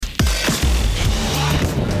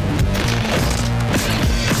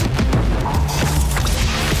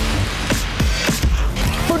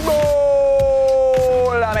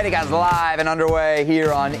and underway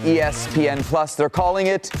here on ESPN Plus. They're calling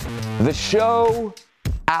it the show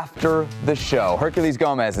after the show. Herculez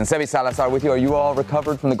Gomez and Sebi Salazar with you. Are you all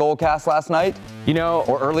recovered from the goal cast last night? You know,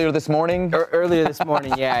 or earlier this morning? Earlier this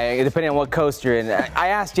morning, yeah, depending on what coast you're in. I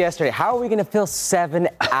asked yesterday, how are we going to fill 7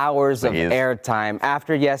 hours of airtime?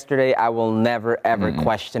 After yesterday, I will never, ever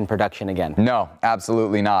question production again. No,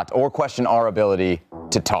 absolutely not. Or question our ability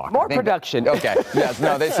to talk. More production. Okay, yes,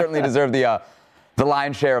 no, they certainly deserve the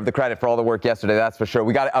lion's share of the credit for all the work yesterday, that's for sure.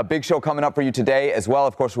 We got a big show coming up for you today as well.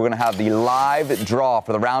 Of course, we're going to have the live draw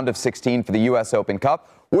for the round of 16 for the U.S. Open Cup.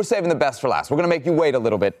 We're saving the best for last. We're going to make you wait a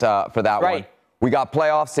little bit for that one. We got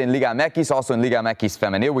playoffs in Liga MX, also in Liga MX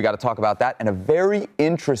Femenil. We got to talk about that. And a very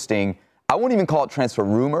interesting, I won't even call it transfer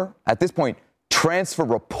rumor. At this point, transfer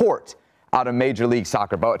report out of Major League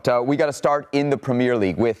Soccer. But we got to start in the Premier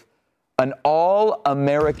League with an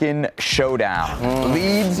all-American showdown.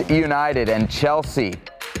 Leeds United and Chelsea.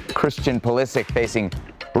 Christian Pulisic facing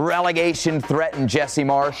relegation-threatened Jesse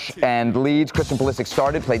Marsch and Leeds. Christian Pulisic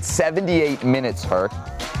started, played 78 minutes, Herc.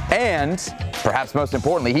 And, perhaps most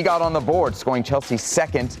importantly, he got on the board, scoring Chelsea's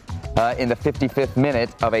second in the 55th minute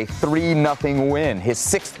of a 3-0 win. His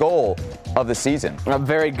 6th goal of the season. A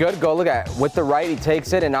very good goal. Look at it. With the right, he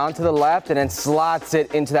takes it and onto the left and then slots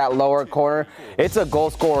it into that lower corner. It's a goal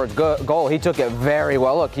scorer's goal. He took it very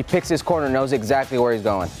well. Look, he picks his corner, knows exactly where he's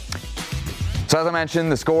going. So as I mentioned,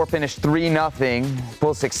 the score finished 3-0.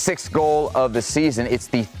 Pulisic's 6th goal of the season. It's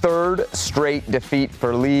the 3rd straight defeat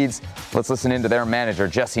for Leeds. Let's listen in to their manager,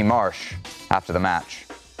 Jesse Marsch, after the match.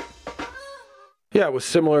 Yeah, it was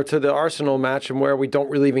similar to the Arsenal match, and where we don't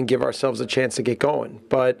really even give ourselves a chance to get going.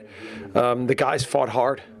 But the guys fought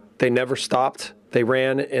hard. They never stopped. They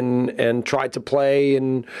ran and tried to play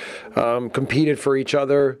and competed for each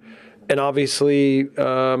other. And obviously,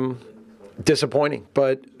 disappointing.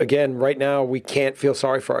 But again, right now, we can't feel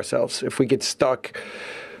sorry for ourselves. If we get stuck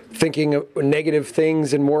thinking of negative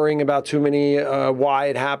things and worrying about too many why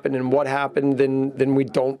it happened and what happened, then we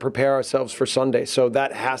don't prepare ourselves for Sunday. So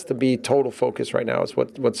that has to be total focus right now is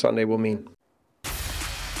what Sunday will mean.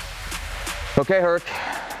 Okay, Herc.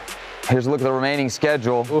 Here's a look at the remaining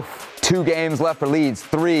schedule. 2 games left for Leeds,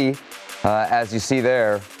 3, as you see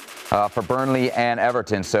there, for Burnley and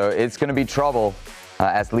Everton. So it's going to be trouble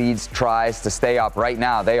as Leeds tries to stay up. Right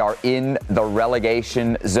now, they are in the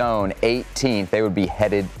relegation zone, 18th. They would be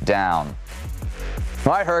headed down.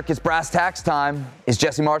 All right, Herc, it's brass tacks time. Is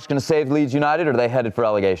Jesse Marsch going to save Leeds United, or are they headed for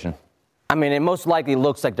relegation? I mean, it most likely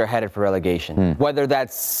looks like they're headed for relegation. Whether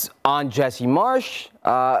that's on Jesse Marsch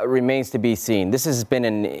remains to be seen. This has been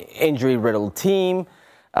an injury-riddled team.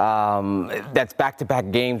 That's back-to-back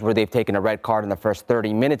games where they've taken a red card in the first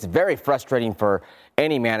 30 minutes. Very frustrating for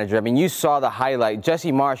any manager. I mean, you saw the highlight.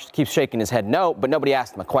 Jesse Marsch keeps shaking his head no, but nobody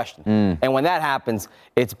asked him a question. And when that happens,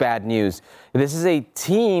 it's bad news. This is a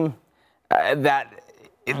team that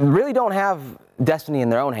really don't have destiny in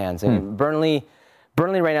their own hands. I mean, Burnley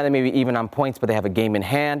right now, they may be even on points, but they have a game in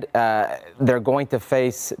hand. They're going to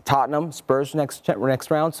face Tottenham, Spurs next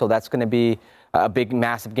round, so that's going to be a big,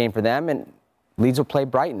 massive game for them. And Leeds will play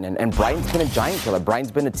Brighton, and Brighton's been a giant killer.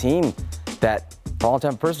 Brighton's been a team that, for all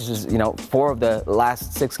intents and purposes, 4 of the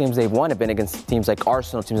last 6 games they've won have been against teams like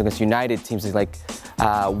Arsenal, teams against United, teams like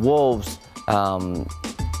Wolves.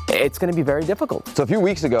 It's going to be very difficult. So a few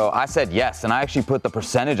weeks ago, I said yes, and I actually put the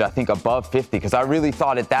percentage, I think, above 50, because I really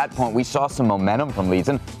thought at that point we saw some momentum from Leeds,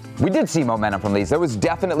 and we did see momentum from Leeds. There was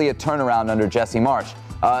definitely a turnaround under Jesse Marsch.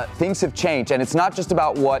 Things have changed, and it's not just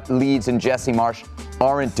about what Leeds and Jesse Marsch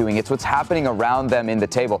aren't doing. It's what's happening around them in the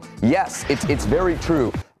table. Yes, it's very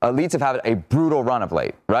true. Leeds have had a brutal run of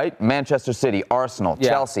late, right? Manchester City, Arsenal,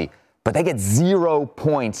 Chelsea. But they get 0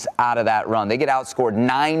 points out of that run. They get outscored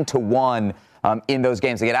 9-1 in those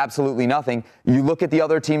games. They get absolutely nothing. You look at the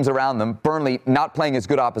other teams around them. Burnley not playing as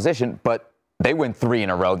good opposition, but they win 3 in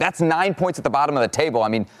a row. That's 9 points at the bottom of the table. I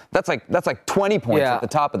mean, that's like 20 points at the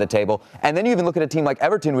top of the table. And then you even look at a team like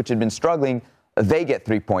Everton, which had been struggling. They get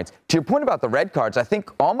 3 points. To your point about the red cards, I think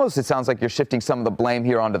almost it sounds like you're shifting some of the blame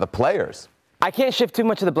here onto the players. I can't shift too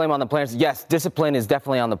much of the blame on the players. Yes, discipline is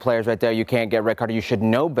definitely on the players right there. You can't get red card. You should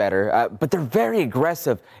know better. But they're very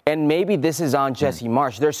aggressive. And maybe this is on Jesse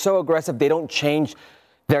Marsch. They're so aggressive, they don't change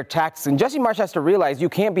their tactics. And Jesse Marsch has to realize you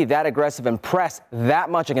can't be that aggressive and press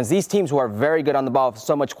that much against these teams who are very good on the ball with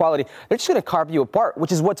so much quality. They're just going to carve you apart,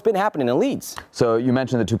 which is what's been happening in Leeds. So you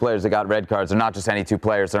mentioned the 2 players that got red cards. They're not just any 2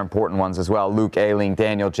 players. They're important ones as well. Luke Ayling,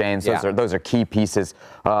 Daniel James. Those are key pieces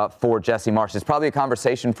for Jesse Marsch. It's probably a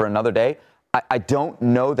conversation for another day. I don't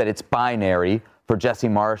know that it's binary for Jesse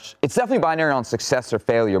Marsch. It's definitely binary on success or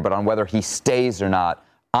failure, but on whether he stays or not.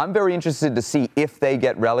 I'm very interested to see if they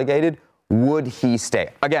get relegated, Would he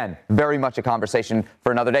stay? Again, very much a conversation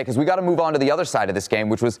for another day because we got to move on to the other side of this game,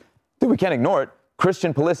 which was, we can't ignore it,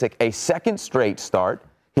 Christian Pulisic, a second straight start,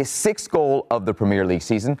 his 6th goal of the Premier League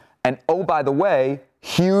season, and oh, by the way,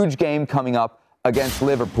 huge game coming up against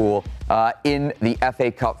Liverpool in the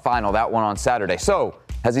FA Cup final, that one on Saturday. So,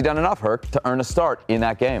 has he done enough, Herc, to earn a start in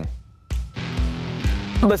that game?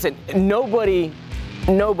 Listen, nobody,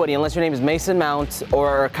 unless your name is Mason Mount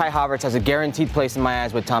or Kai Havertz, has a guaranteed place in my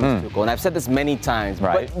eyes with Thomas Tuchel. And I've said this many times,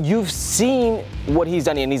 right. But you've seen what he's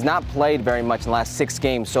done, and he's not played very much in the last 6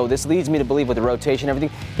 games. So this leads me to believe with the rotation and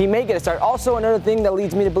everything, he may get a start. Also, another thing that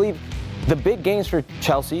leads me to believe, the big games for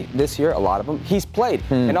Chelsea this year, a lot of them, he's played.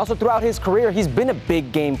 And also throughout his career, he's been a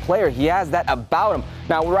big game player. He has that about him.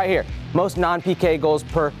 Now, right here, most non-PK goals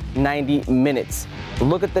per 90 minutes.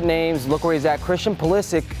 Look at the names, look where he's at. Christian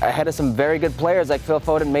Pulisic ahead of some very good players like Phil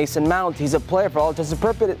Foden, Mason Mount. He's a player for all intents and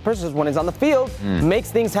purposes when he's on the field,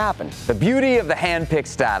 makes things happen. The beauty of the hand-picked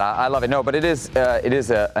stat, I love it. No, but it is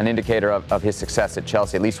an indicator of his success at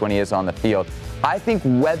Chelsea, at least when he is on the field. I think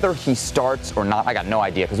whether he starts or not, I got no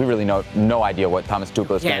idea because we really no idea what Thomas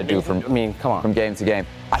Tuchel is going to do from game to game.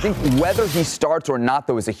 I think whether he starts or not,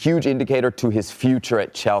 though, is a huge indicator to his future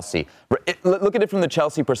at Chelsea. Look at it from the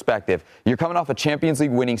Chelsea perspective. You're coming off a Champions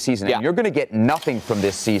League winning season, and you're going to get nothing from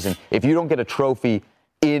this season if you don't get a trophy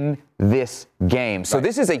in this game. So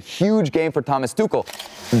this is a huge game for Thomas Tuchel.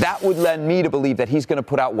 That would lend me to believe that he's going to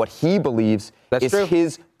put out what he believes is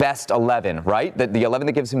his best 11, right? The 11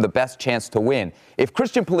 that gives him the best chance to win. If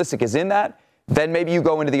Christian Pulisic is in that, then maybe you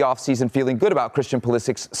go into the offseason feeling good about Christian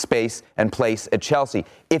Pulisic's space and place at Chelsea.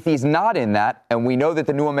 If he's not in that, and we know that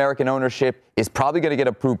the new American ownership is probably going to get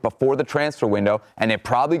approved before the transfer window, and they're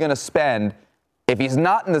probably going to spend, if he's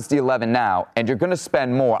not in the 11 now, and you're going to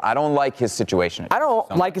spend more, I don't like his situation. I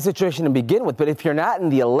don't like his situation to begin with, but if you're not in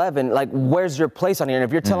the 11, like, where's your place on here? And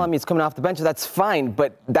if you're telling me he's coming off the bench, that's fine,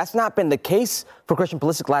 but that's not been the case for Christian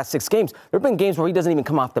Pulisic last 6 games. There have been games where he doesn't even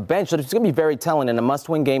come off the bench, so it's going to be very telling in a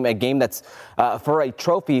must-win game, a game that's for a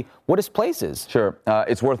trophy, what his place is. Sure.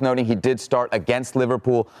 It's worth noting he did start against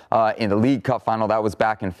Liverpool in the League Cup final. That was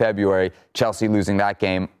back in February. Chelsea losing that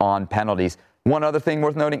game on penalties. One other thing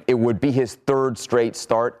worth noting, it would be his 3rd straight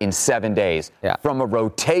start in 7 days. Yeah. From a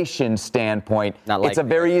rotation standpoint, it's a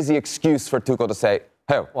very easy excuse for Tuchel to say,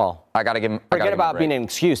 hey, well, I got to give him. Forget about being an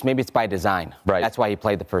excuse. Maybe it's by design. Right. That's why he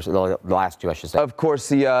played the last 2, I should say. Of course,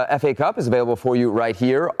 the FA Cup is available for you right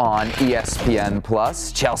here on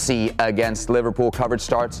ESPN+. Chelsea against Liverpool. Coverage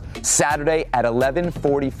starts Saturday at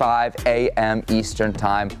 11:45 a.m. Eastern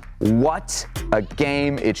Time. What a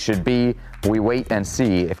game it should be. We wait and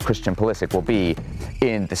see if Christian Pulisic will be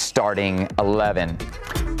in the starting 11.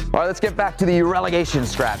 All right, let's get back to the relegation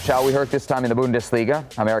scrap, shall we? Heard this time in the Bundesliga.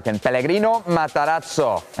 American Pellegrino,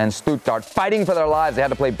 Matarazzo, and Stuttgart fighting for their lives. They had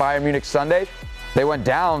to play Bayern Munich Sunday. They went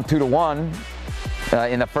down 2-1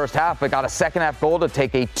 in the first half, but got a second-half goal to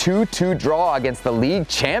take a 2-2 draw against the league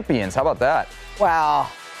champions. How about that? Wow.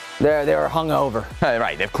 They were hungover.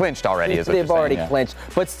 Right, they've clinched already, is what They've you're already saying, clinched.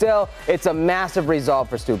 But still, it's a massive result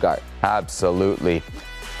for Stuttgart. Absolutely.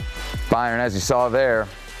 Bayern, as you saw there,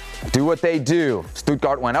 do what they do.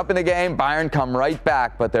 Stuttgart went up in the game. Bayern come right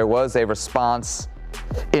back, but there was a response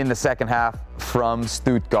in the second half from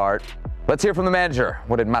Stuttgart. Let's hear from the manager.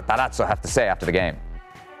 What did Matarazzo have to say after the game?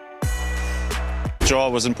 Draw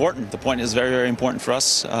was important. The point is very, very important for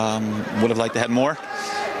us. Would have liked to have more.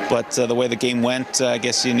 But the way the game went, I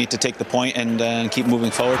guess you need to take the point and keep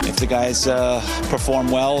moving forward. If the guys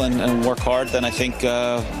perform well and work hard, then I think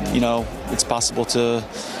it's possible to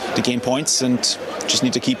gain points, and just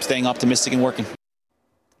need to keep staying optimistic and working.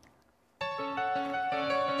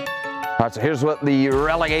 All right, so here's what the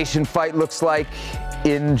relegation fight looks like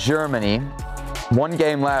in Germany. 1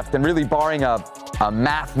 game left, and really barring a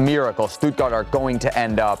math miracle, Stuttgart are going to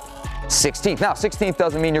end up 16th. Now, 16th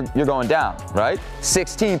doesn't mean you're going down, right?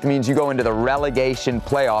 16th means you go into the relegation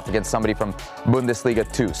playoff against somebody from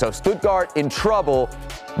Bundesliga 2. So Stuttgart in trouble,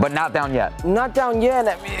 but not down yet. Not down yet.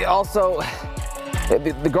 I mean, also,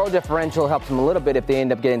 the goal differential helps them a little bit. If they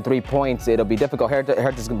end up getting 3 points, it'll be difficult.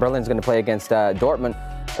 Hertha Berlin's going to play against Dortmund.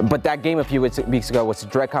 But that game a few weeks ago was a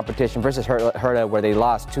direct competition versus Hertha, where they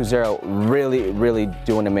lost 2-0. Really, really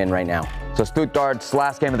doing them in right now. So Stuttgart's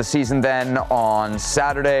last game of the season then on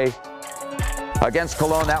Saturday against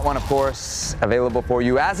Cologne. That one, of course, available for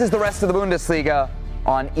you, as is the rest of the Bundesliga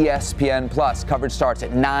on ESPN+. Coverage starts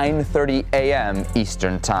at 9:30 a.m.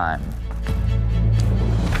 Eastern Time.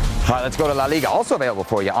 All right, let's go to La Liga, also available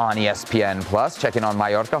for you on ESPN+. Checking on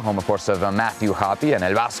Mallorca, home, of course, of Matthew Hoppe and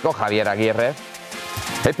El Vasco, Javier Aguirre.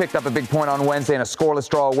 They picked up a big point on Wednesday in a scoreless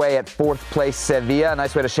draw away at 4th place Sevilla. A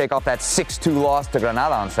nice way to shake off that 6-2 loss to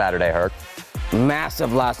Granada on Saturday, Herc.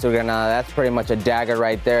 Massive loss to Granada. That's pretty much a dagger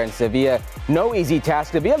right there. And Sevilla, no easy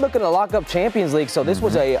task. Sevilla looking to lock up Champions League, so this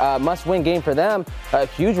was a must-win game for them. A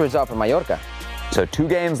huge result for Mallorca. So 2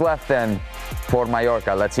 games left then for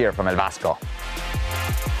Mallorca. Let's hear from El Vasco.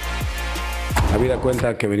 Habida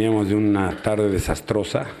cuenta que veníamos de una tarde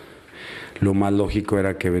desastrosa, lo más lógico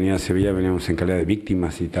era que venía Sevilla, veníamos en calidad de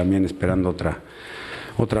víctimas y también esperando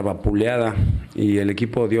otra vapuleada, y el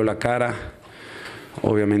equipo dio la cara.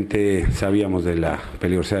 Obviamente sabíamos de la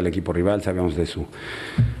peligrosidad del equipo rival, sabíamos de su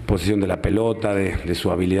posición de la pelota, de su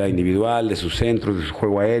habilidad individual, de sus centros, de su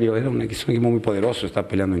juego aéreo. Es un equipo muy poderoso, está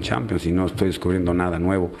peleando en Champions y no estoy descubriendo nada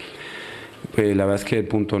nuevo. La verdad es que el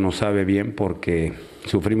punto no sabe bien porque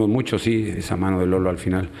sufrimos mucho, sí, esa mano de Lolo al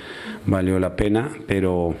final valió la pena,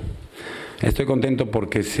 pero estoy contento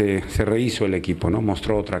porque se rehizo el equipo, ¿no?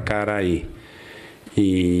 Mostró otra cara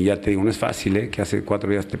y ya te digo, no es fácil, que hace 4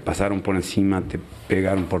 días te pasaron por encima, te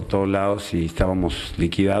pegaron por todos lados y estábamos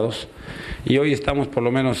liquidados. Y hoy estamos por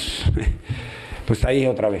lo menos pues ahí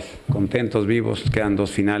otra vez, contentos, vivos. Quedan 2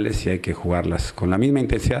 finales y hay que jugarlas con la misma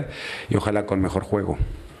intensidad y ojalá con mejor juego.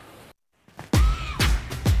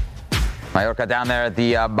 Mallorca down there at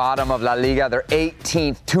the bottom of La Liga. They're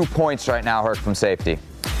 18th, 2 points right now, Herc, from safety.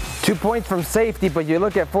 2 points from safety, but you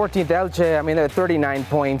look at 14th Elche, I mean, they're 39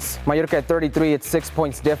 points. Mallorca at 33, it's 6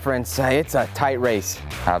 points difference. It's a tight race.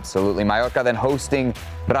 Absolutely. Mallorca then hosting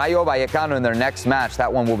Rayo Vallecano in their next match.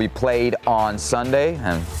 That one will be played on Sunday.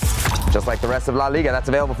 And just like the rest of La Liga, that's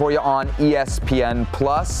available for you on ESPN+.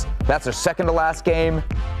 That's their second to last game.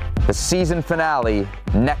 The season finale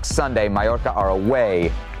next Sunday. Mallorca are away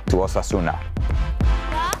to Osasuna.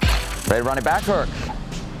 Ready to run it back, Herc?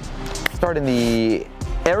 Starting the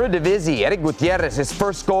Eredivisie, Eric Gutierrez, his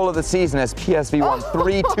first goal of the season as PSV won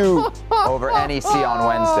 3-2 over NEC on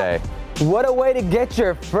Wednesday. What a way to get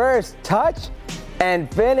your first touch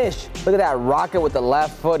and finish. Look at that rocket with the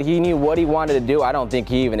left foot. He knew what he wanted to do. I don't think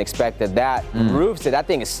he even expected that. Roofs it. That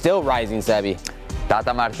thing is still rising, Sebi.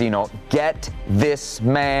 Tata Martino, get this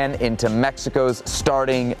man into Mexico's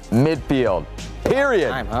starting midfield. Period.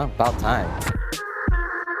 Time, huh? About time.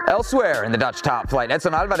 Elsewhere in the Dutch top flight,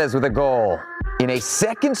 Edson Alvarez with a goal in a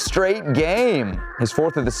second straight game. His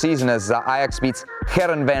 4th of the season as Ajax beats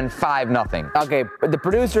Heerenveen 5-0. Okay, the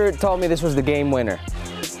producer told me this was the game winner.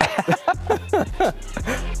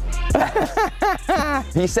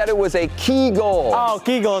 He said it was a key goal. Oh,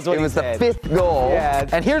 key goal is what he said. It was the 5th goal. Yeah.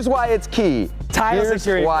 And here's why it's key. Here's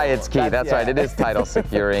why it's key. That's right. It is title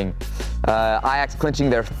securing. Ajax clinching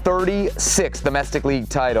their 36th domestic league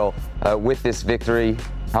title with this victory.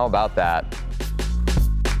 How about that?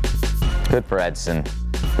 Good for Edson.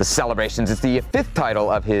 The celebrations. It's the 5th title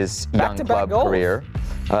of his young club career.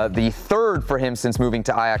 The 3rd for him since moving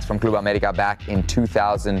to Ajax from Club America back in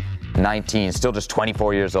 2019. Still just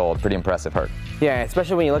 24 years old. Pretty impressive, Herc. Yeah,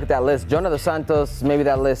 especially when you look at that list. Jonah dos Santos, maybe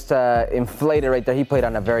that list inflated right there. He played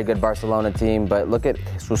on a very good Barcelona team, but look at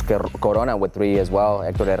Jesus Corona with 3 as well,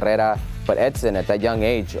 Héctor Herrera. But Edson, at that young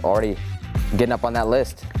age, already getting up on that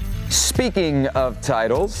list. Speaking of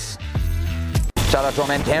titles, shout out to our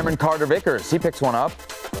man Cameron Carter-Vickers. He picks one up.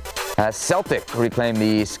 Celtic reclaimed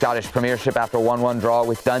the Scottish Premiership after a 1-1 draw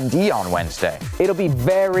with Dundee on Wednesday. It'll be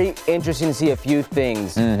very interesting to see a few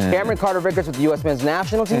things. Cameron Carter-Vickers with the U.S. men's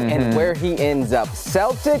national team and where he ends up.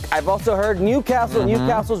 Celtic, I've also heard Newcastle.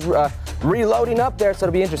 Newcastle's reloading up there, so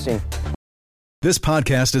it'll be interesting. This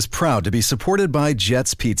podcast is proud to be supported by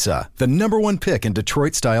Jets Pizza, the #1 pick in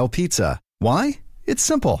Detroit-style pizza. Why? It's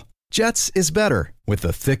simple. Jets is better. With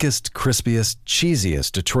the thickest, crispiest,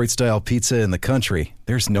 cheesiest Detroit-style pizza in the country,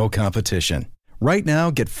 there's no competition. Right now,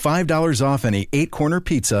 get $5 off any 8-corner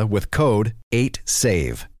pizza with code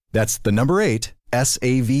 8SAVE. That's the number 8,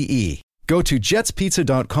 S-A-V-E. Go to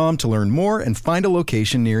jetspizza.com to learn more and find a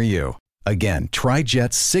location near you. Again, try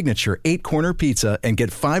Jet's signature 8-corner pizza and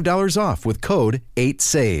get $5 off with code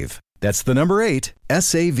 8SAVE. That's the number 8,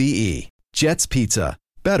 S-A-V-E. Jet's Pizza.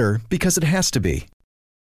 Better because it has to be.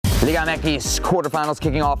 Liga MX quarterfinals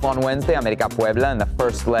kicking off on Wednesday. América Puebla in the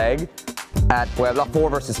first leg at Puebla. 4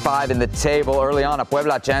 versus 5 in the table. Early on, a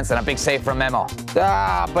Puebla chance and a big save from Memo.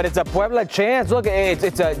 But it's a Puebla chance. Look,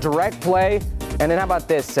 it's a direct play. And then how about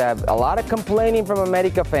this, Seb? A lot of complaining from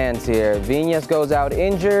América fans here. Viñas goes out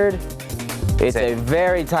injured. It's a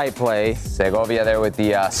very tight play. Segovia there with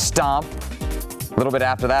the stomp. A little bit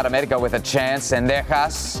after that, América with a chance.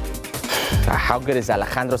 Sendejas. How good has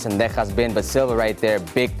Alejandro Sendejas been? But Silva right there,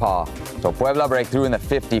 big paw. So Puebla break through in the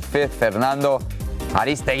 55th. Fernando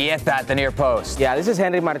Aristeguieta at the near post. Yeah, this is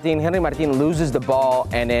Henry Martin. Henry Martin loses the ball,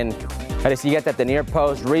 and then And you get that the near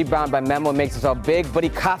post rebound by Memo makes himself big, but he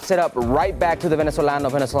coughs it up right back to the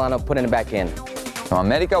Venezolano putting it back in. So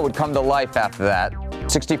America would come to life after that.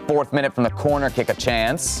 64th minute from the corner kick, a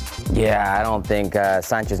chance. Yeah, I don't think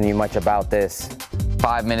Sanchez knew much about this.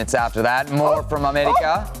 5 minutes after that, more from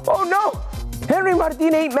America. Oh no! Henry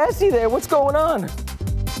Martin ain't Messi there. What's going on?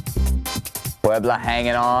 Puebla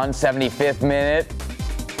hanging on, 75th minute.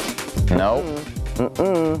 Nope.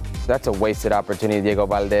 That's a wasted opportunity, Diego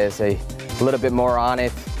Valdez. A little bit more on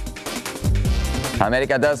it.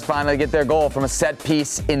 America does finally get their goal from a set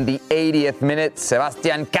piece in the 80th minute.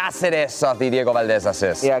 Sebastián Cáceres off the Diego Valdez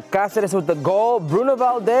assist. Yeah, Cáceres with the goal. Bruno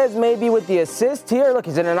Valdez maybe with the assist here. Look,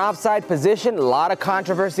 he's in an offside position. A lot of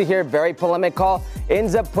controversy here. Very polemic call.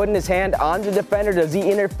 Ends up putting his hand on the defender. Does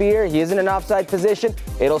he interfere? He is in an offside position.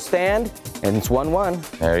 It'll stand, and it's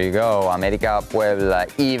 1-1. There you go. America Puebla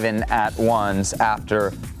even at ones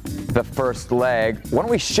after the first leg. Why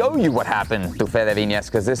don't we show you what happened to Fede Viñas,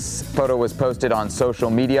 because this photo was posted on social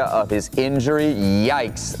media of his injury.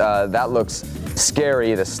 Yikes. That looks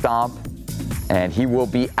scary, the stomp. And he will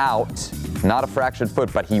be out. Not a fractured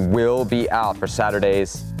foot, but he will be out for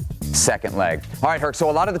Saturday's second leg. All right, Herc, so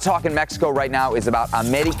a lot of the talk in Mexico right now is about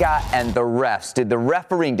America and the refs. Did the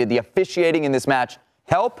refereeing, did the officiating in this match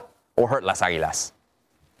help or hurt Las Águilas?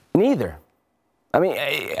 Neither. I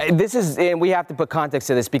mean, this is, and we have to put context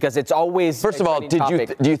to this because it's always. First of all, do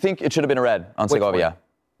you think it should have been a red on Segovia?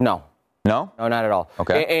 No. No? No, not at all.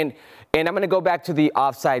 Okay. And I'm going to go back to the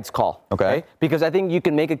offsides call. Okay. Because I think you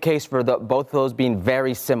can make a case for both of those being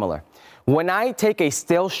very similar. When I take a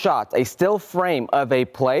still shot, a still frame of a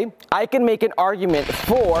play, I can make an argument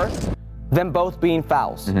for them both being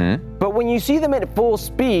fouls. Mm-hmm. But when you see them at full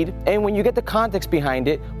speed and when you get the context behind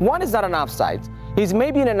it, one is not an offside. He's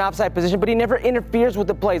maybe in an offside position, but he never interferes with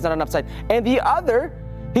the play. He's not an offside. And the other,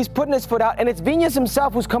 he's putting his foot out, and it's Viñas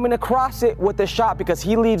himself who's coming across it with the shot because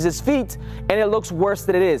he leaves his feet, and it looks worse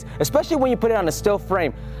than it is, especially when you put it on a still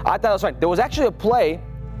frame. I thought it was fine. There was actually a play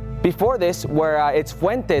before this where it's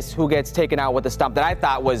Fuentes who gets taken out with the stomp that I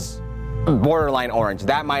thought was borderline orange.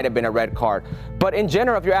 That might have been a red card. But in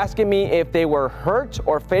general, if you're asking me if they were hurt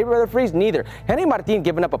or favor of the freeze, neither. Henry Martin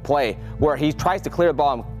giving up a play where he tries to clear the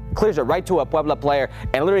ball and clears it right to a Puebla player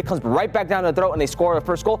and literally comes right back down the throat and they score the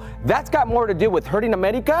first goal. That's got more to do with hurting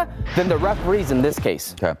America than the referees in this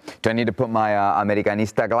case. Okay. Do I need to put my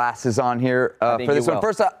Americanista glasses on here for this one?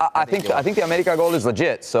 First, I think the America goal is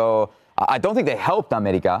legit. So I don't think they helped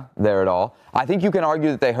America there at all. I think you can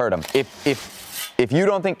argue that they hurt them. If you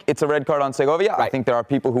don't think it's a red card on Segovia, right. I think there are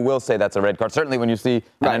people who will say that's a red card. Certainly when you see,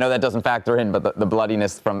 and I know that doesn't factor in, but the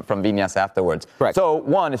bloodiness from Viñas afterwards. Right. So,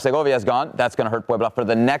 one, if Segovia's gone, that's going to hurt Puebla for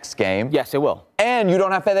the next game. Yes, it will. And you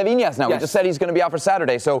don't have Fede Viñas now. Yes. We just said he's going to be out for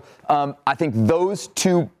Saturday. So, I think those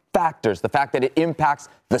two factors, the fact that it impacts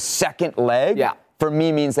the second leg, for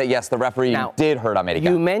me means that, yes, the referee did hurt America.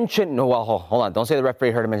 You mentioned, hold on, don't say the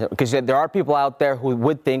referee hurt him, because there are people out there who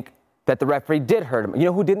would think that the referee did hurt him. You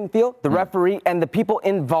know who didn't feel? The referee and the people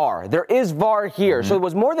in VAR. There is VAR here. Mm-hmm. So it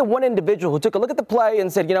was more than one individual who took a look at the play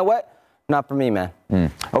and said, you know what? Not for me, man.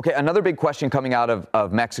 Okay, another big question coming out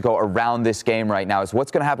of Mexico around this game right now is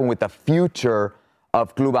what's going to happen with the future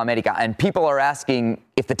of Club America. And people are asking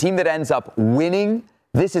if the team that ends up winning,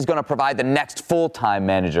 this is going to provide the next full-time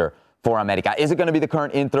manager for America. Is it going to be the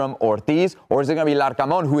current interim Ortiz, or is it going to be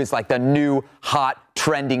Larcamón, who is like the new hot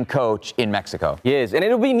trending coach in Mexico? Yes, and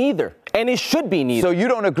it'll be neither. And it should be neither. So you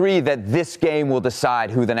don't agree that this game will decide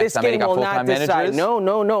who the next America full-time manager is?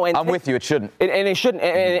 No. And I'm with you. It shouldn't. And it shouldn't.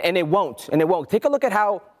 And it won't. And it won't. Take a look at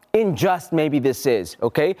how unjust maybe this is,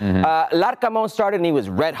 okay? Mm-hmm. Larcamón started and he was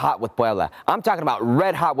red hot with Puebla. I'm talking about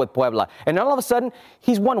red hot with Puebla. And all of a sudden,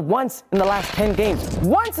 he's won once in the last 10 games.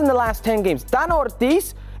 Once in the last 10 games. Tano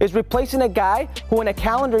Ortiz is replacing a guy who in a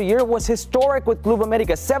calendar year was historic with Club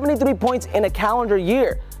America. 73 points in a calendar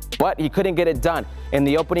year. But he couldn't get it done. In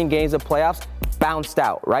the opening games of playoffs, bounced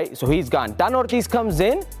out, right? So he's gone. Tano Ortiz comes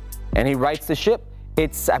in and he rights the ship.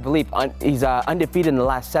 It's, I believe, he's undefeated in the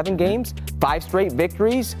last 7 games, 5 straight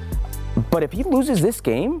victories. But if he loses this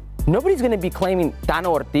game, nobody's going to be claiming Tano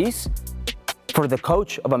Ortiz for the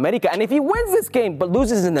coach of America. And if he wins this game but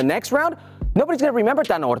loses in the next round, nobody's going to remember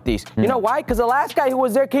Tano Ortiz. You know why? Because the last guy who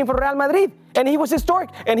was there came from Real Madrid, and he was historic,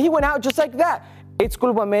 and he went out just like that. It's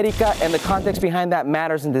Club America, and the context behind that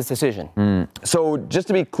matters in this decision. So just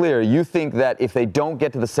to be clear, you think that if they don't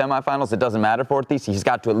get to the semifinals, it doesn't matter for Ortiz? He's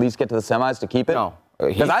got to at least get to the semis to keep it? No.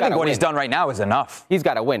 Because I think what he's done right now is enough. He's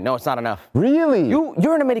got to win. No, it's not enough. Really?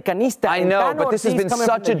 You're an Americanista. I know, but this has been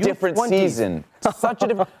such a different season. Such a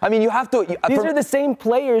different. I mean, you have to. These are the same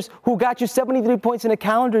players who got you 73 points in a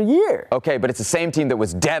calendar year. Okay, but it's the same team that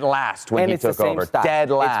was dead last when he took over. Style. Dead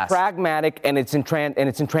last. It's pragmatic and it's in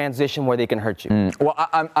transition where they can hurt you. Well,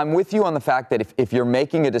 I'm with you on the fact that if you're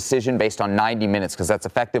making a decision based on 90 minutes, because that's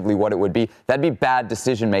effectively what it would be, that'd be bad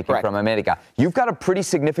decision making from America. You've got a pretty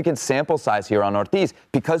significant sample size here on Ortiz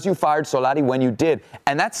because you fired Solari when you did,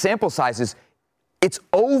 and that sample size is. It's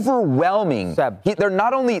overwhelming. They're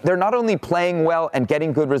not only playing well and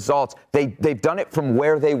getting good results. They've done it from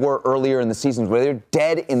where they were earlier in the season, where they're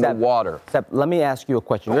dead in the water. Let me ask you a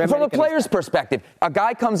question. From a player's perspective, a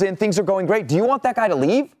guy comes in, things are going great. Do you want that guy to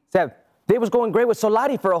leave? They was going great with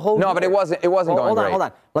Solari for a whole year. No, but it wasn't going great. Hold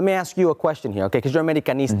on. Let me ask you a question here, okay? Because you're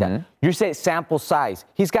Americanista. Mm-hmm. You say sample size.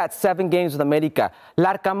 He's got 7 games with America.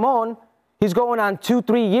 Larcamón. He's going on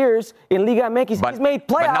 2-3 years in Liga MX. He's made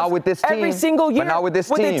playoffs but not with this team. Every single year. But not with this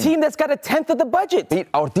team. With a team that's got a tenth of the budget.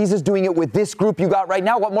 Ortiz is doing it with this group you got right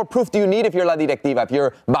now. What more proof do you need if you're La Directiva, if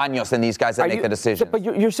you're Baños and these guys that make the decisions? But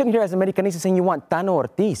you're sitting here as Americanista saying you want Tano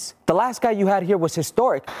Ortiz. The last guy you had here was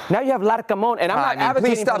historic. Now you have Larcamón, and I'm not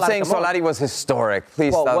advocating please stop saying Solari was historic.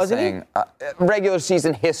 Please stop saying regular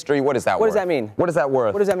season history. What is that worth? What does that mean? What is that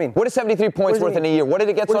worth? What does that mean? What is 73 points worth in a year? What did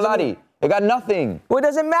it get Solari? It got nothing. Well, it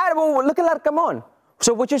doesn't matter. Well, look at Larcamón.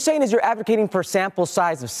 So what you're saying is you're advocating for sample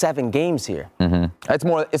size of 7 games here. Mm-hmm.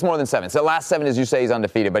 It's more than 7. So the last 7, as you say, he's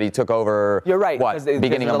undefeated, but he took over. You're right.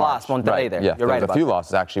 Beginning of March. Monterrey there. Yeah, you're right. A few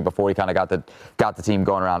losses actually before he kind of got the team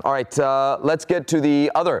going around. All right, let's get to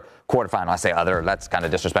the other quarterfinal. I say other, that's kind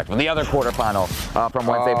of disrespectful. The other quarterfinal from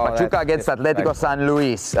Wednesday, Pachuca against Atlético San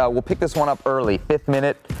Luis. We'll pick this one up early. 5th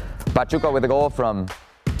minute, Pachuca with a goal from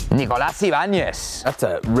Nicolás Ibáñez. That's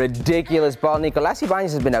a ridiculous ball. Nicolás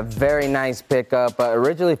Ibáñez has been a very nice pickup.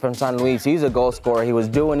 Originally from San Luis, he's a goal scorer. He was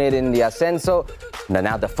doing it in the Ascenso, the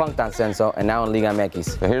now defunct Ascenso, and now in Liga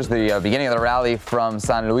MX. So here's the beginning of the rally from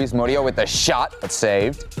San Luis. Murillo with the shot, but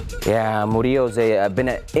saved. Yeah, Murillo's been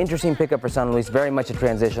an interesting pickup for San Luis. Very much a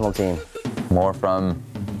transitional team. More from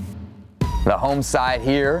the home side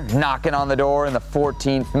here, knocking on the door in the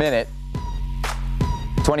 14th minute.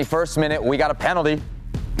 21st minute, we got a penalty.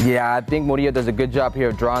 Yeah, I think Murillo does a good job here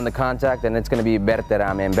of drawing the contact, and it's going to be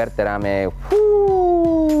Berterame. And Berterame,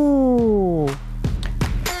 whoo!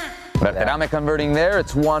 Berterame converting there.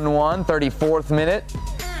 It's 1-1, 34th minute.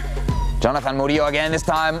 Jonathan Murillo again, this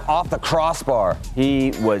time off the crossbar.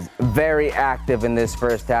 He was very active in this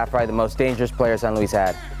first half, probably the most dangerous player San Luis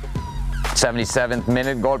had. 77th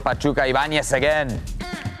minute, goal Pachuca, Ibáñez again.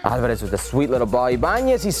 Alvarez with a sweet little ball.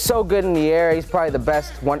 Ibáñez, he's so good in the air. He's probably the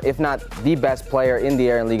best one, if not the best player in the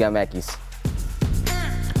air in Liga MX.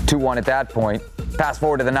 2-1 at that point. Pass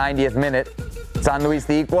forward to the 90th minute. San Luis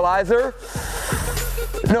the equalizer.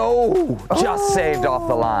 No, just saved off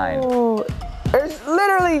the line. There's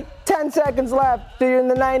literally 10 seconds left. You're in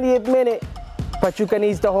the 90th minute. Pachuca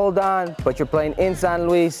needs to hold on, but you're playing in San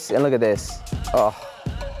Luis, and look at this.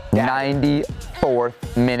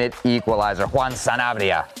 94th minute equalizer. Juan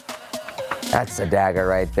Sanabria. That's a dagger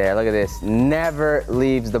right there. Look at this. Never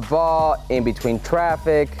leaves the ball in between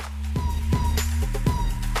traffic.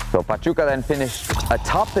 So Pachuca then finished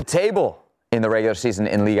atop the table in the regular season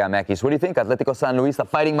in Liga MX. What do you think? Atlético San Luis, the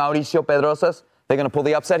fighting Mauricio Pedrosas, they're going to pull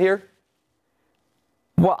the upset here?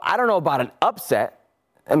 Well, I don't know about an upset.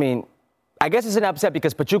 I mean, I guess it's an upset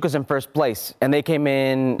because Pachuca's in first place, and they came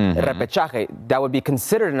in repechaje. That would be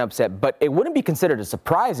considered an upset, but it wouldn't be considered a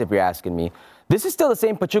surprise if you're asking me. This is still the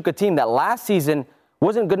same Pachuca team that last season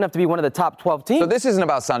wasn't good enough to be one of the top 12 teams. So this isn't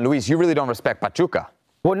about San Luis. You really don't respect Pachuca.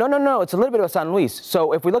 Well, no. It's a little bit about San Luis.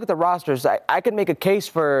 So if we look at the rosters, I could make a case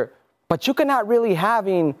for Pachuca not really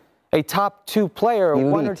having a top 2 player, or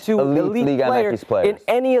 1 or 2 elite players in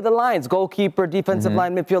any of the lines, goalkeeper, defensive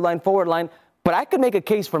line, midfield line, forward line. But I could make a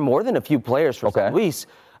case for more than a few players for San Luis.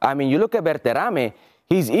 I mean, you look at Berterame,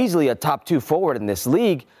 he's easily a top 2 forward in this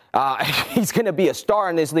league. He's going to be a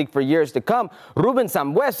star in this league for years to come. Ruben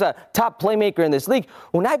Sambueza, top playmaker in this league.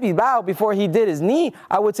 Unai Bilbao, before he did his knee,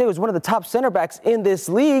 I would say was one of the top center backs in this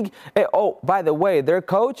league. Oh, by the way, their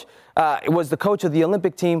coach was the coach of the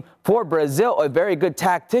Olympic team for Brazil, a very good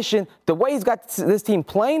tactician. The way he's got this team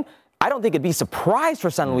playing, I don't think it'd be surprised for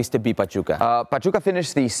San Luis to beat Pachuca. Pachuca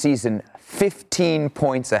finished the season 15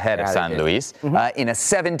 points ahead of San Luis in a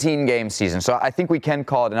 17-game season. So I think we can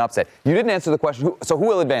call it an upset. You didn't answer the question. So who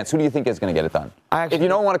will advance? Who do you think is going to get it done? If you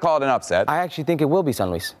don't want to call it an upset. I actually think it will be San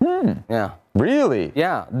Luis. Yeah. Really?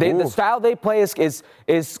 Yeah. The style they play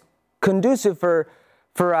is conducive for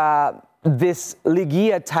this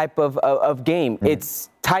Liguilla type of game. It's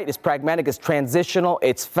tight, it's pragmatic, it's transitional,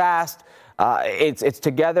 it's fast. It's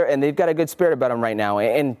together, and they've got a good spirit about them right now.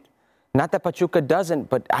 And Not that Pachuca doesn't,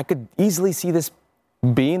 but I could easily see this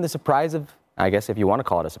being the surprise of, I guess, if you want to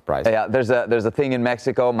call it a surprise. Yeah, there's a thing in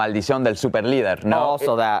Mexico, maldición del superlíder. No,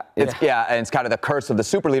 also that. And it's kind of the curse of the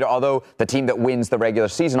superleader, although the team that wins the regular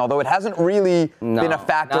season, although it hasn't really been a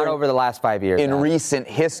factor not over the last 5 years. in recent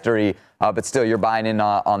history, but still, you're buying in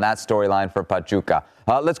on that storyline for Pachuca.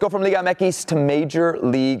 Let's go from Liga MX to Major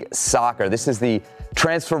League Soccer. This is the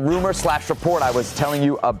transfer rumor/report I was telling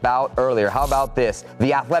you about earlier. How about this?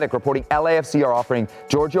 The Athletic reporting LAFC are offering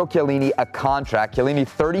Giorgio Chiellini a contract. Chiellini,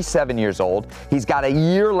 37 years old. He's got a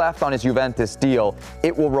year left on his Juventus deal.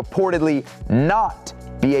 It will reportedly not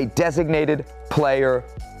be a designated player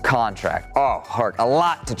contract. Oh, Hark, a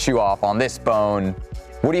lot to chew off on this bone.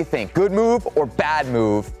 What do you think? Good move or bad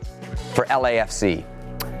move for LAFC?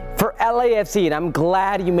 For LAFC, and I'm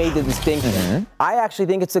glad you made the distinction, I actually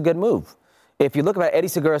think it's a good move. If you look at Eddie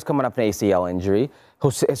Segura's coming up an ACL injury,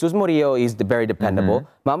 Jesus Murillo is very dependable.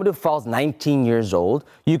 Mamadou Fall's 19 years old.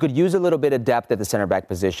 You could use a little bit of depth at the center back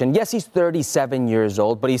position. Yes, he's 37 years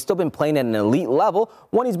old, but he's still been playing at an elite level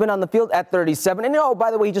when he's been on the field at 37. And by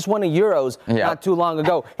the way, he just won the Euros not too long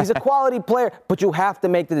ago. He's a quality player, but you have to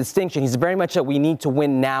make the distinction. He's very much a we need to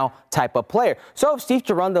win now type of player. So if Steve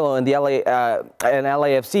Cherundolo and the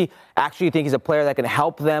LAFC actually think he's a player that can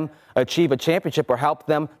help them achieve a championship or help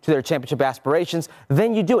them to their championship aspirations,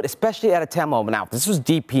 then you do it, especially at a time moment. Now, if this was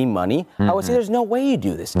DP money, I would say there's no way you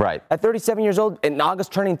do this. Right. At 37 years old, in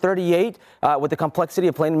August turning 38, with the complexity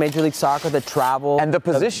of playing in Major League Soccer, the travel. And the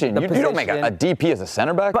position. You don't make a DP as a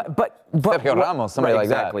center back. But Sergio Ramos, somebody like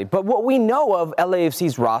that. Exactly. But what we know of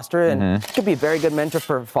LAFC's roster, and he could be a very good mentor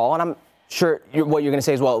for Fall, and I'm sure what you're going to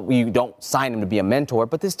say is, well, you don't sign him to be a mentor,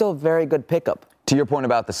 but there's still a very good pickup. To your point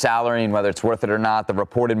about the salary and whether it's worth it or not, the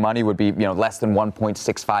reported money would be, less than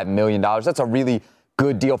 $1.65 million. That's a really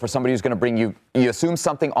good deal for somebody who's going to bring you assume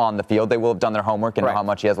something on the field. They will have done their homework and know how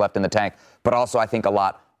much he has left in the tank, but also I think a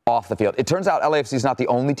lot off the field. It turns out LAFC is not the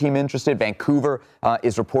only team interested. Vancouver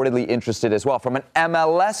is reportedly interested as well. From an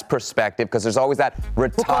MLS perspective, because there's always that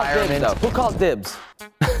retirement. Who calls dibs?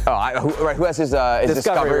 Who has his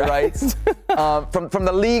discovery rights? From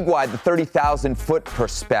the league-wide, the 30,000-foot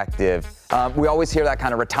perspective, we always hear that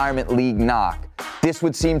kind of retirement league knock. This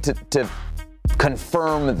would seem to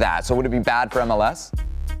confirm that. So would it be bad for MLS?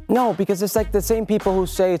 No, because it's like the same people who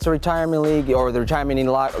say it's a retirement league or the retirement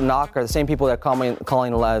knock are the same people that are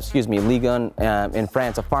calling Ligue 1 in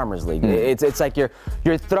France a farmers league. It's like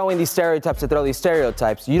you're throwing these stereotypes to throw these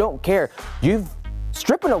stereotypes. You don't care. You've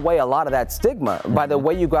stripping away a lot of that stigma by the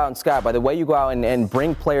way you go out and scout, by the way you go out and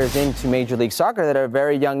bring players into Major League Soccer that are a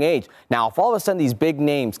very young age. Now, if all of a sudden these big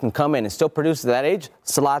names can come in and still produce at that age,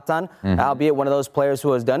 Zlatan, albeit one of those players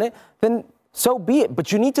who has done it, then so be it.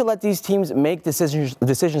 But you need to let these teams make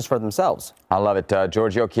decisions for themselves. I love it.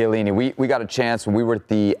 Giorgio Chiellini, we got a chance when we were at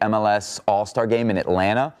the MLS All-Star game in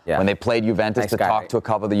Atlanta when they played Juventus to talk to a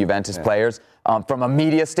couple of the Juventus players. From a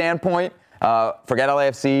media standpoint, forget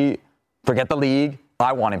LAFC, forget the league.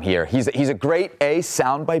 I want him here. He's a great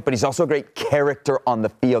soundbite, but he's also a great character on the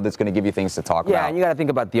field that's going to give you things to talk about. Yeah, and you got to think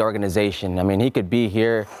about the organization. I mean, he could be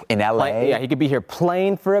here in LA. He could be here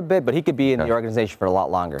playing for a bit, but he could be in the organization for a lot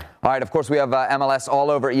longer. All right, of course, we have MLS all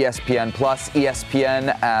over ESPN Plus,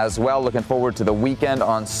 ESPN as well. Looking forward to the weekend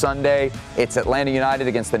on Sunday. It's Atlanta United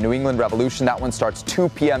against the New England Revolution. That one starts 2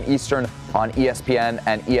 p.m. Eastern on ESPN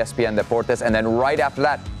and ESPN Deportes. And then right after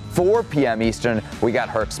that, 4 p.m. Eastern, we got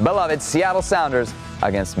Herc's beloved Seattle Sounders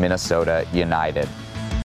against Minnesota United.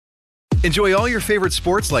 Enjoy all your favorite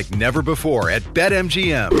sports like never before at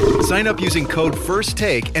BetMGM. Sign up using code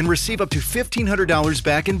FIRSTTAKE and receive up to $1,500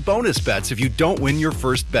 back in bonus bets if you don't win your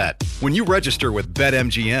first bet. When you register with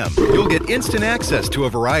BetMGM, you'll get instant access to a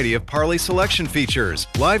variety of parlay selection features,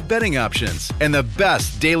 live betting options, and the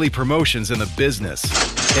best daily promotions in the business.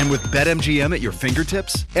 And with BetMGM at your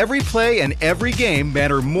fingertips, every play and every game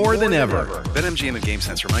matter more than ever. BetMGM and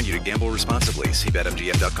GameSense remind you to gamble responsibly. See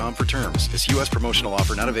BetMGM.com for terms. This U.S. promotional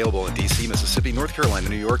offer not available in D.C., Mississippi, North Carolina,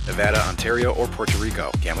 New York, Nevada, Ontario, or Puerto Rico.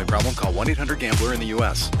 Gambling problem? Call 1-800-GAMBLER in the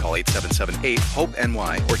U.S. Call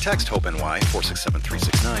 877-8-HOPE-NY or text HOPE-NY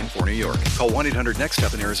 467-369 for New York. Call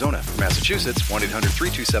 1-800-NEXT-STEP in Arizona. For Massachusetts,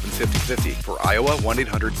 1-800-327-5050. For Iowa,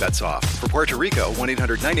 1-800-BETS-OFF. For Puerto Rico,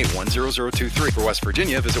 1-800-981-0023. For West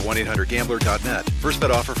Virginia, visit 1-800-GAMBLER.net. First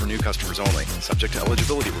bet offer for new customers only. Subject to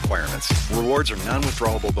eligibility requirements. Rewards are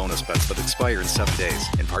non-withdrawable bonus bets that expire in 7 days.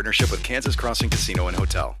 In partnership with Kansas Crossing Casino and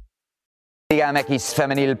Hotel. Liga MX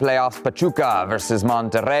Femenil Playoffs, Pachuca versus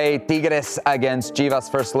Monterrey. Tigres against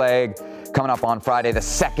Chivas. First leg coming up on Friday. The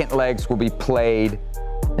second legs will be played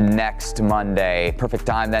next Monday. Perfect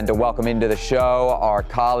time then to welcome into the show our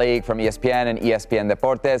colleague from ESPN and ESPN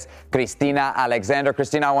Deportes, Cristina Alexander.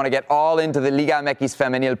 Cristina, I want to get all into the Liga MX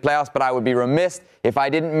Femenil playoffs, but I would be remiss if I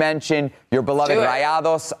didn't mention your beloved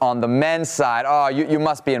Rayados on the men's side. Oh, you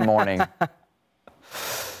must be in mourning.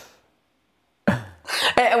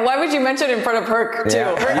 Why would you mention it in front of Herc, too?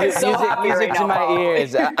 Yeah. Herc is so happy right music to my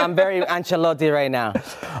ears. I'm very Ancelotti right now.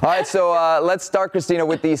 All right, so let's start, Cristina,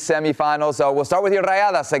 with these semifinals. We'll start with your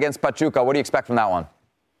Rayadas against Pachuca. What do you expect from that one?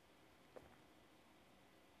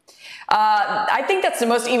 I think that's the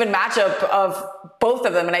most even matchup of both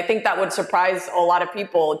of them, and I think that would surprise a lot of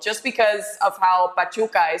people just because of how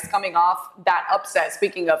Pachuca is coming off that upset.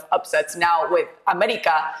 Speaking of upsets, now with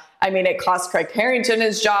America, I mean, it cost Craig Harrington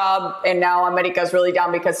his job, and now America's really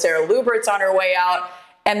down because Sarah Lubert's on her way out.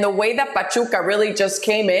 And the way that Pachuca really just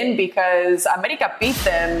came in because America beat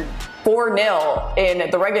them 4-0 in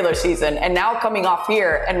the regular season, and now coming off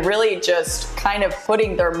here and really just kind of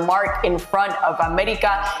putting their mark in front of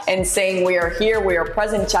America and saying, we are here, we are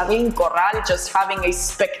present. Charlyn Corral just having a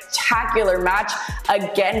spectacular match.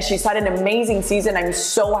 Again, she's had an amazing season. I'm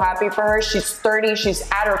so happy for her. She's 30, she's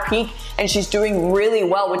at her peak, and she's doing really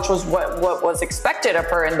well, which was what was expected of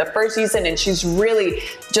her in the first season, and she's really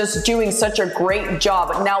just doing such a great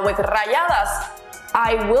job. Now with Rayadas,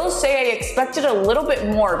 I will say I expected a little bit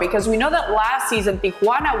more because we know that last season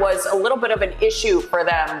Tijuana was a little bit of an issue for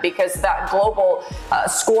them because that global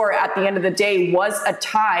score at the end of the day was a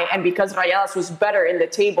tie, and because Rayadas was better in the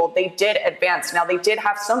table, they did advance. Now they did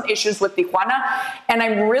have some issues with Tijuana, and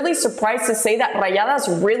I'm really surprised to say that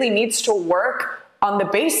Rayadas really needs to work on the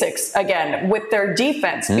basics again with their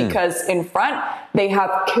defense because in front they have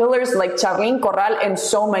killers like Charlyn Corral and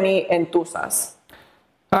so many Entuzas.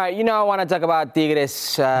 All right, I want to talk about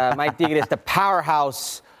Tigres, my Tigres, the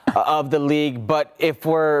powerhouse of the league. But if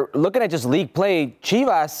we're looking at just league play,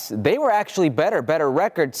 Chivas, they were actually better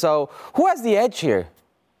record. So who has the edge here?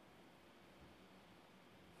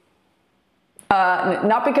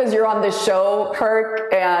 Not because you're on the show,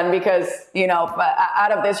 Kirk, and because,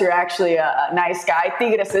 out of this, you're actually a nice guy.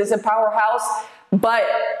 Tigres is a powerhouse, but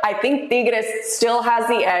I think Tigres still has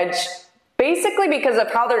the edge. Basically because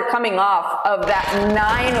of how they're coming off of that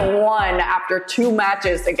 9-1 after 2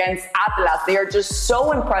 matches against Atlas. They are just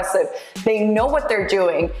so impressive. They know what they're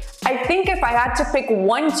doing. I think if I had to pick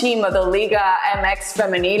one team of the Liga MX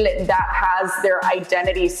Femenil that has their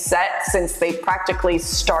identity set since they practically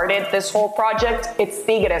started this whole project, it's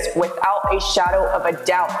Tigres without a shadow of a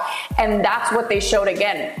doubt. And that's what they showed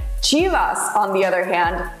again. Chivas, on the other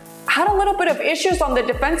hand, had a little bit of issues on the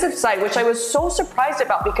defensive side, which I was so surprised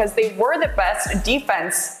about because they were the best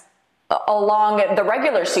defense along the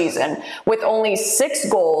regular season with only 6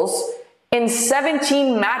 goals in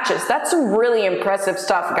 17 matches. That's some really impressive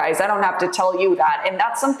stuff, guys. I don't have to tell you that. And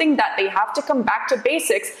that's something that they have to come back to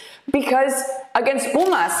basics because against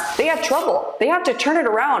Pumas, they had trouble. They had to turn it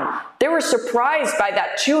around. They were surprised by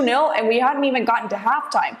that 2-0, and we hadn't even gotten to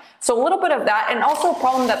halftime. So a little bit of that, and also a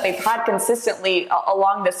problem that they've had consistently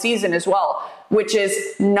along the season as well, which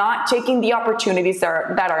is not taking the opportunities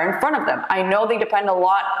that are in front of them. I know they depend a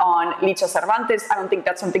lot on Licha Cervantes. I don't think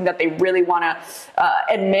that's something that they really want to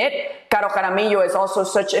admit. Caro Jaramillo is also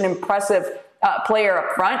such an impressive player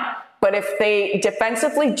up front. But if they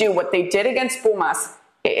defensively do what they did against Pumas,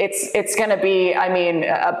 it's going to be,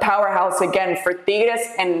 a powerhouse again for Tigres,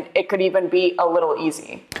 and it could even be a little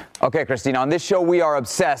easy. Okay, Cristina, on this show we are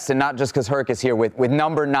obsessed, and not just because Herc is here, with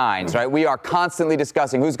number 9s, right? We are constantly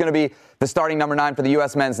discussing who's going to be the starting number 9 for the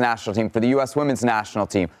U.S. men's national team, for the U.S. women's national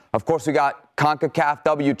team. Of course, we got CONCACAF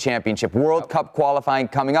W Championship, World Cup qualifying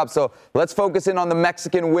coming up. So let's focus in on the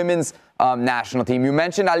Mexican women's national team. You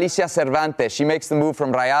mentioned Alicia Cervantes. She makes the move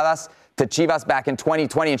from Rayadas to Chivas back in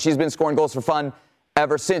 2020, and she's been scoring goals for fun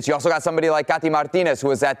ever since. You also got somebody like Katy Martinez, who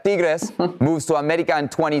was at Tigres, moves to America in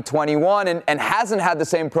 2021, and hasn't had the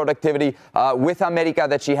same productivity with America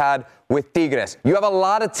that she had with Tigres. You have a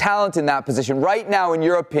lot of talent in that position. Right now, in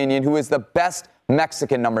your opinion, who is the best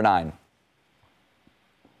Mexican number 9?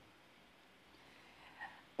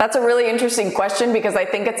 That's a really interesting question because I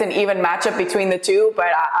think it's an even matchup between the two, but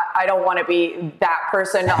I don't want to be that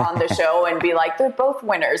person on the show and be like, they're both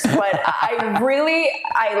winners. But I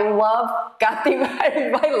love Katy. I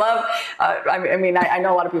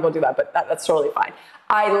know a lot of people do that, but that's totally fine.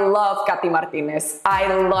 I love Katy Martinez.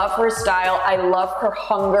 I love her style. I love her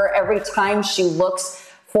hunger every time she looks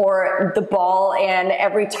for the ball, and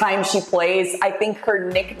every time she plays, I think her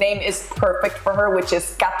nickname is perfect for her, which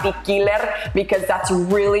is Katy Killer, because that's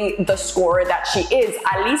really the scorer that she is.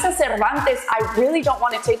 Alisa Cervantes, I really don't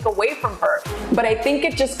want to take away from her, but I think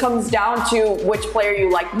it just comes down to which player you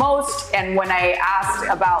like most. And when I asked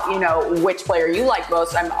about, which player you like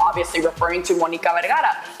most, I'm obviously referring to Mónica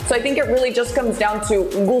Vergara. So I think it really just comes down to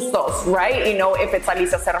gustos, right? If it's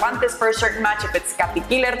Alisa Cervantes for a certain match, if it's Katy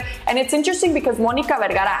Killer. And it's interesting because Mónica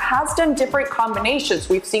Vergara has done different combinations.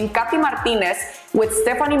 We've seen Katy Martinez with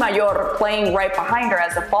Stephanie Mayor playing right behind her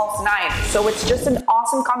as a false nine. So it's just an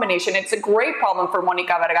awesome combination. It's a great problem for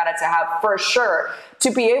Mónica Vergara to have, for sure,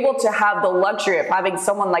 to be able to have the luxury of having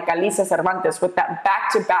someone like Alisa Cervantes with that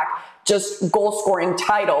back-to-back just goal-scoring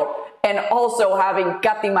title, and also having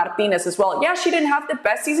Katy Martinez as well. Yeah, she didn't have the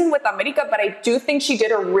best season with America, but I do think she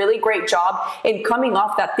did a really great job in coming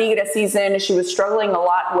off that Tigre season. She was struggling a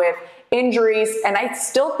lot with injuries, and I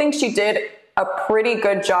still think she did a pretty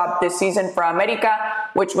good job this season for America,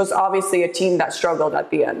 which was obviously a team that struggled at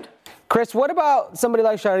the end. Chris, what about somebody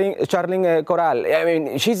like Charlene Corral? I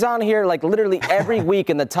mean, she's on here like literally every week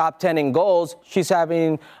in the top 10 in goals. She's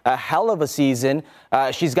having a hell of a season.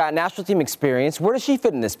 She's got national team experience. Where does she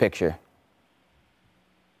fit in this picture?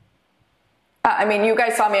 I mean, you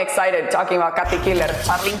guys saw me excited talking about Katy Killer.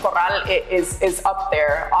 Charlene Corral is up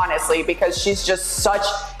there, honestly, because she's just such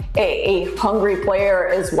a hungry player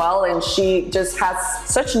as well, and she just has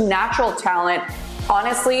such natural talent.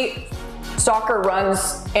 Honestly, soccer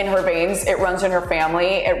runs in her veins, it runs in her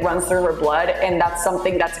family, it runs through her blood, and that's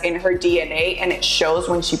something that's in her DNA, and it shows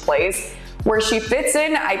when she plays. Where she fits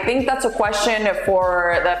in, I think that's a question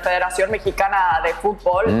for the Federación Mexicana de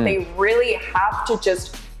Futbol. They really have to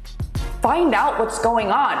just find out what's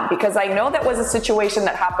going on, because I know that was a situation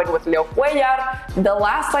that happened with Leo Cuellar. The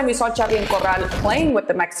last time we saw Charlene Corral playing with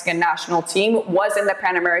the Mexican national team was in the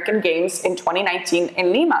Pan American Games in 2019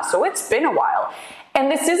 in Lima. So it's been a while. And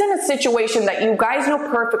this isn't a situation that you guys know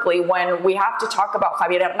perfectly when we have to talk about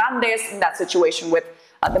Javier Hernandez and that situation with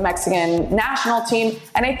the Mexican national team.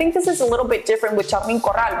 And I think this is a little bit different with Charlene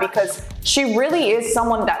Corral, because she really is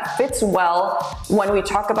someone that fits well when we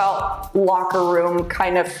talk about locker room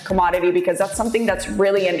kind of commodity, because that's something that's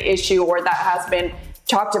really an issue, or that has been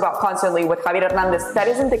talked about constantly with Javier Hernandez. That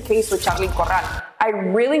isn't the case with Charlene Corral. I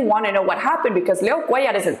really want to know what happened, because Leo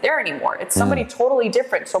Cuellar isn't there anymore. It's somebody totally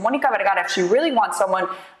different. So Mónica Vergara, if she really wants someone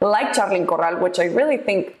like Charlene Corral, which I really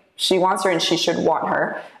think she wants her and she should want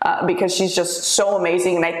her, because she's just so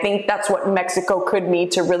amazing. And I think that's what Mexico could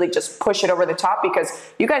need to really just push it over the top, because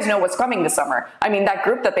you guys know what's coming this summer. I mean, that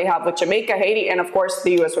group that they have with Jamaica, Haiti, and of course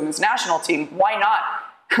the U.S. women's national team, why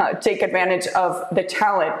not take advantage of the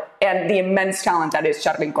talent and the immense talent that is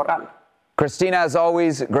Charlene Corral? Christina, as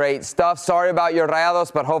always, great stuff. Sorry about your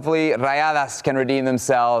Rayados, but hopefully Rayadas can redeem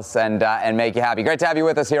themselves and make you happy. Great to have you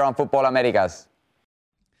with us here on Futbol Americas.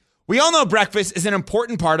 We all know breakfast is an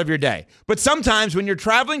important part of your day, but sometimes when you're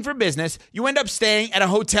traveling for business, you end up staying at a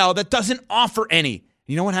hotel that doesn't offer any.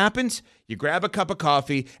 You know what happens? You grab a cup of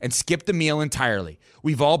coffee and skip the meal entirely.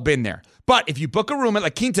 We've all been there. But if you book a room at La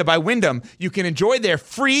Quinta by Wyndham, you can enjoy their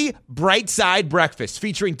free Bright Side breakfast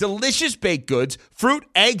featuring delicious baked goods, fruit,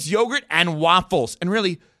 eggs, yogurt, and waffles. And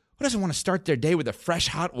really, who doesn't want to start their day with a fresh,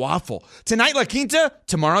 hot waffle? Tonight, La Quinta,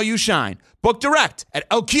 tomorrow you shine. Book direct at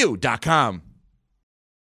lq.com.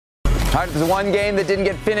 All right, there's one game that didn't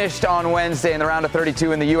get finished on Wednesday in the round of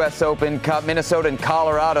 32 in the U.S. Open Cup. Minnesota and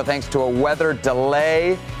Colorado, thanks to a weather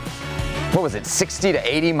delay. What was it, 60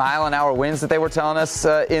 to 80 mile-an-hour winds that they were telling us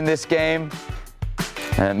in this game?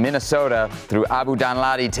 Minnesota, through Abu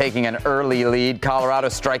Danladi, taking an early lead. Colorado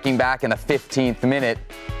striking back in the 15th minute.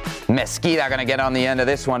 Mesquita going to get on the end of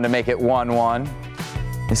this one to make it 1-1.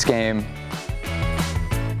 This game,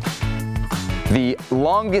 the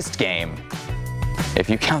longest game, if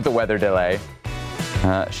you count the weather delay,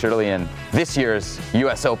 surely in this year's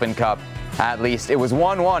U.S. Open Cup, at least. It was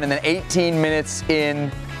 1-1, and then 18 minutes in,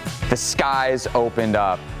 the skies opened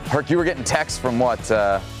up. Herc, you were getting texts from what,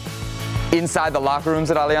 inside the locker rooms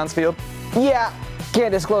at Allianz Field? Yeah,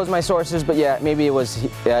 can't disclose my sources, but yeah, maybe it was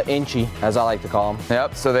inchy, as I like to call them.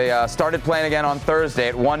 Yep, so they started playing again on Thursday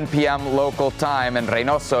at 1 p.m. local time, and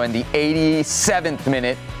Reynoso in the 87th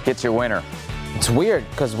minute gets your winner. It's weird,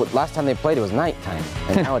 because last time they played, it was nighttime,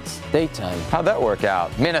 and now it's daytime. How'd that work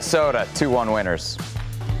out? Minnesota, 2-1 winners.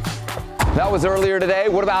 That was earlier today.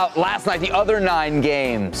 What about last night, the other 9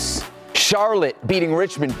 games? Charlotte beating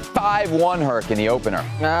Richmond 5-1, Herc, in the opener.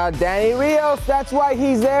 Danny Rios, that's why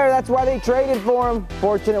he's there. That's why they traded for him.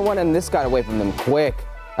 Fortunate one, and this got away from them quick.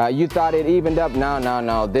 You thought it evened up.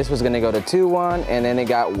 No. This was going to go to 2-1, and then it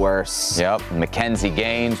got worse. Yep. Mackenzie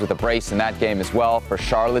Gaines with a brace in that game as well for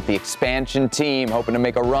Charlotte, the expansion team, hoping to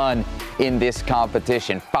make a run in this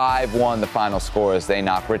competition. 5-1 the final score as they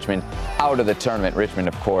knock Richmond out of the tournament. Richmond,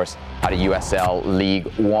 of course, out of USL League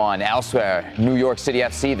One. Elsewhere, New York City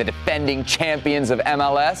FC, the defending champions of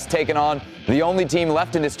MLS, taking on the only team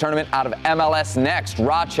left in this tournament out of MLS Next,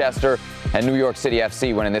 Rochester, and New York City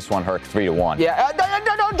FC winning this one, Herc, 3-1. Yeah,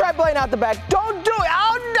 don't try playing out the back. Don't do it.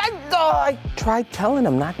 I tried telling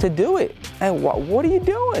them not to do it. And what are you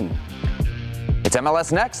doing? It's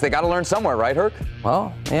MLS Next. They got to learn somewhere, right, Herc?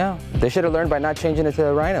 Well, yeah. They should have learned by not changing it to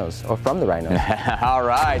the Rhinos or from the Rhinos. All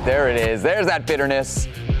right, there it is. There's that bitterness.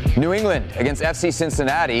 New England against FC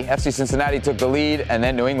Cincinnati. FC Cincinnati took the lead, and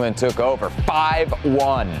then New England took over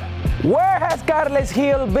 5-1. Where has Carles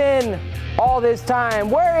Gil been all this time?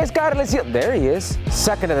 Where is Carles Gil? There he is.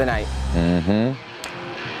 Second of the night.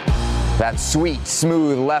 That sweet,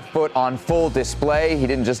 smooth left foot on full display. He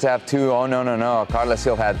didn't just have two. Oh, no. Carles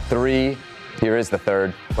Gil had three. Here is the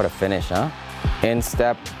third. What a finish, huh?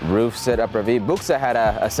 Instep, roof sit, upper V. Buxa had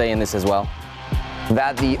a say in this as well.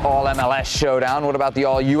 That the All-MLS showdown. What about the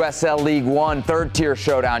All-USL League One third-tier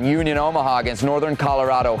showdown? Union Omaha against Northern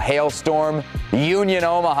Colorado Hailstorm. Union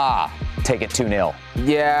Omaha take it 2-0.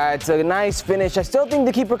 Yeah, it's a nice finish. I still think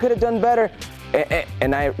the keeper could have done better.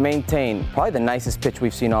 And I maintain probably the nicest pitch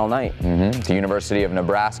we've seen all night. The University of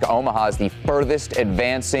Nebraska. Omaha is the furthest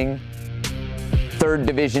advancing third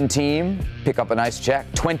division team. Pick up a nice check.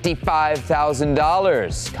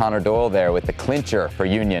 $25,000. Connor Doyle there with the clincher for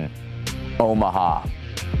Union Omaha.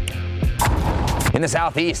 In the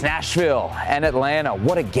Southeast, Nashville and Atlanta.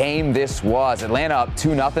 What a game this was. Atlanta up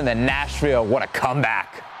 2-0, then Nashville, what a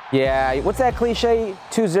comeback. Yeah, what's that cliche?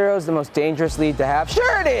 2-0 is the most dangerous lead to have.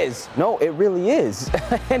 Sure it is. No, it really is.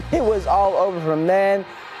 And it was all over from then.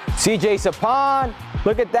 CJ Sapon,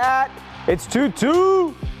 look at that. It's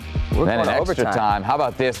 2-2. Then in extra time. How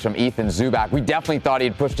about this from Ethan Zubak? We definitely thought he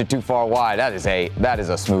had pushed it too far wide. That is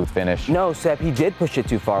a smooth finish. No, Sep, he did push it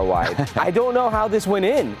too far wide. I don't know how this went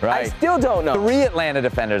in. Right. I still don't know. 3 Atlanta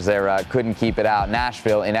defenders there couldn't keep it out.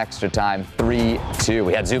 Nashville in extra time, 3-2.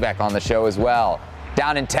 We had Zubak on the show as well.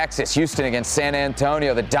 Down in Texas, Houston against San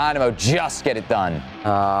Antonio. The Dynamo just get it done.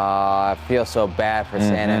 I feel so bad for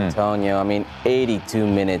San Antonio. I mean, 82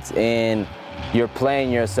 minutes in. You're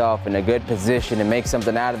playing yourself in a good position to make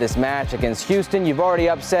something out of this match against Houston. You've already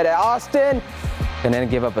upset Austin, and then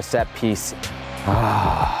give up a set piece.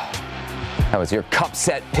 That was your cup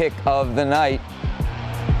set pick of the night.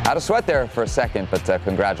 Out of sweat there for a second, but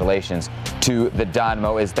congratulations to the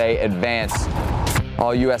Dynamo as they advance.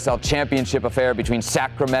 All USL championship affair between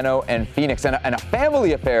Sacramento and Phoenix, and a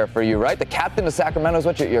family affair for you, right? The captain of Sacramento is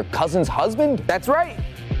what, your cousin's husband? That's right.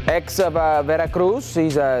 Ex of Veracruz.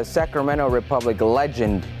 He's a Sacramento Republic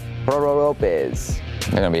legend, Roro Lopez.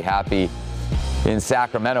 They're going to be happy in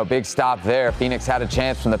Sacramento. Big stop there. Phoenix had a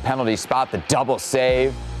chance from the penalty spot, the double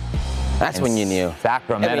save. That's when you knew.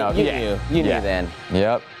 Sacramento. I mean, you knew then.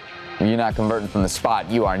 Yep. You're not converting from the spot.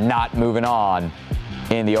 You are not moving on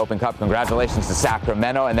in the Open Cup. Congratulations to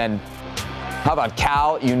Sacramento. And then how about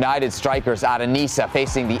Cal United Strikers out of Niza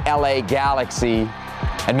facing the LA Galaxy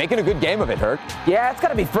and making a good game of it, Herc? Yeah, it's got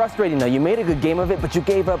to be frustrating, though. You made a good game of it, but you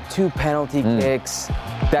gave up 2 penalty kicks.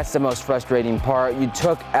 That's the most frustrating part. You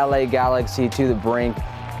took LA Galaxy to the brink,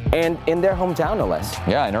 and in their hometown, no less.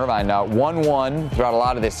 Yeah, in Irvine, 1-1 throughout a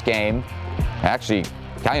lot of this game. Actually,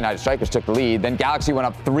 Cal United Strikers took the lead. Then Galaxy went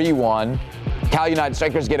up 3-1. Cal United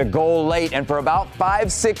Strikers get a goal late, and for about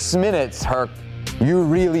 5-6 minutes, Herc, you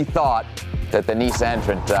really thought that the Nice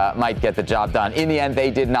entrant might get the job done. In the end,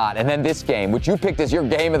 they did not. And then this game, which you picked as your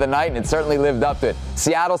game of the night, and it certainly lived up to it.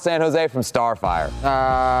 Seattle-San Jose from Starfire.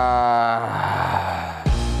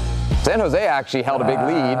 San Jose actually held a big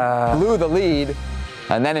lead, blew the lead,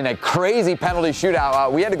 and then in a crazy penalty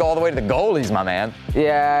shootout, we had to go all the way to the goalies, my man.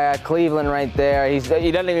 Yeah, Cleveland right there. He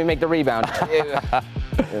doesn't even make the rebound.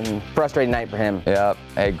 Frustrating night for him. Yep.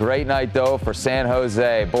 A great night, though, for San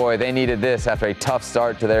Jose. Boy, they needed this after a tough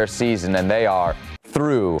start to their season, and they are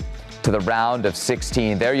through to the round of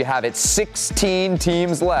 16. There you have it. 16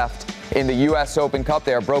 teams left in the U.S. Open Cup.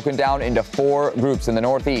 They are broken down into 4 groups. In the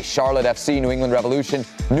Northeast, Charlotte FC, New England Revolution,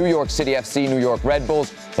 New York City FC, New York Red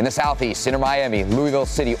Bulls. In the Southeast, Inter Miami, Louisville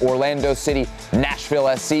City, Orlando City,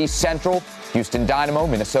 Nashville SC. Central, Houston Dynamo,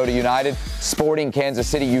 Minnesota United, Sporting Kansas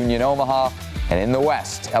City, Union Omaha. And in the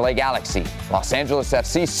West, LA Galaxy, Los Angeles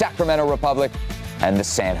FC, Sacramento Republic, and the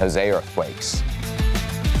San Jose Earthquakes.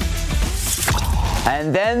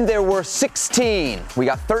 And then there were 16. We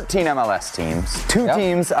got 13 MLS teams, 2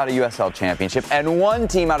 teams out of USL Championship, and 1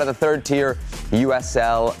 team out of the third tier,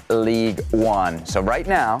 USL League One. So right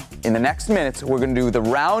now, in the next minutes, we're going to do the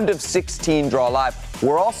round of 16 draw live.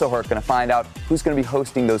 We're also going to find out who's going to be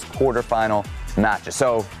hosting those quarterfinal matches.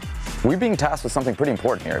 So we're being tasked with something pretty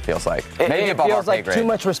important here, it feels like. Maybe it above feels our pay like grade. too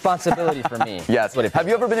much responsibility for me. Yes. Have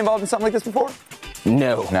you ever been involved in something like this before?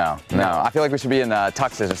 No. I feel like we should be in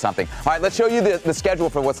tuxes or something. All right, let's show you the schedule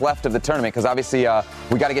for what's left of the tournament, because obviously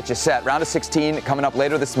we got to get you set. Round of 16 coming up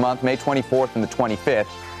later this month, May 24th and the 25th.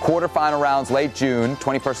 Quarterfinal rounds late June,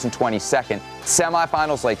 21st and 22nd.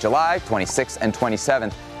 Semifinals late July, 26th and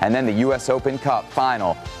 27th. And then the U.S. Open Cup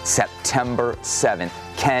final, September 7th.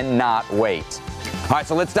 Cannot wait. All right,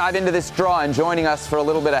 so let's dive into this draw, and joining us for a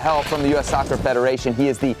little bit of help from the U.S. Soccer Federation, he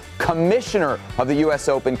is the commissioner of the U.S.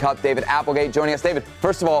 Open Cup, David Applegate, joining us. David,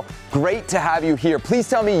 first of all, great to have you here. Please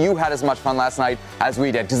tell me you had as much fun last night as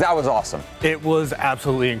we did, because that was awesome. It was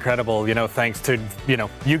absolutely incredible, thanks to,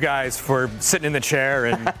 you guys for sitting in the chair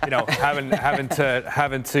and,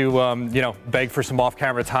 having to beg for some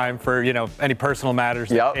off-camera time for, any personal matters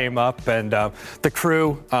that came up. And the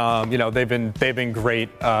crew, they've been great,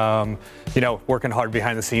 working hard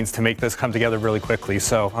behind the scenes to make this come together really quickly.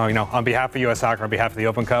 So, on behalf of U.S. Soccer, on behalf of the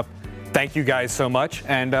Open Cup, thank you guys so much,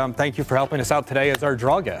 and thank you for helping us out today as our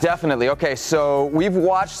draw guest. Definitely. Okay, so we've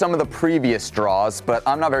watched some of the previous draws, but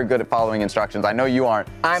I'm not very good at following instructions. I know you aren't.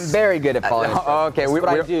 I'm very good at following instructions. Okay, That's what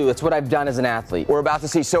I do. It's what I've done as an athlete. We're about to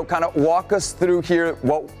see. So kind of walk us through here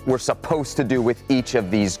what we're supposed to do with each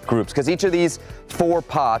of these groups, because each of these 4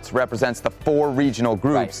 pots represents the 4 regional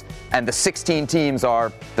groups, and the 16 teams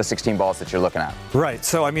are the 16 balls that you're looking at. Right.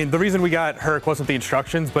 So, the reason we got Herc wasn't the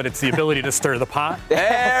instructions, but it's the ability to stir the pot.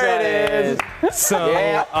 There it is. So,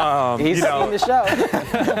 he's seen the show.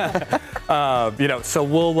 So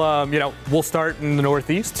we'll start in the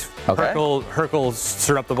Northeast. Okay. Herc will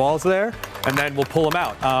stir up the balls there, and then we'll pull them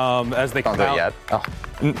out as they come Don't do out. it yet.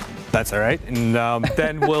 That's all right. And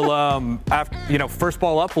then we'll, first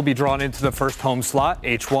ball up will be drawn into the first home slot,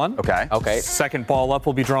 H1. Okay. Second ball up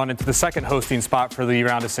will be drawn into the second hosting spot for the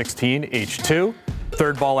round of 16, H2.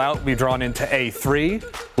 Third ball out will be drawn into A3,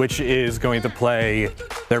 which is going to play,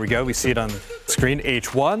 there we go, we see it on screen,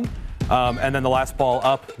 H1. And then the last ball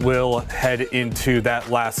up will head into that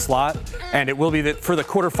last slot. And it will be that for the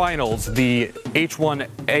quarterfinals, the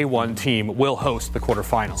H1A1 team will host the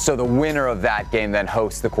quarterfinals. So the winner of that game then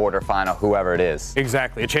hosts the quarterfinal, whoever it is.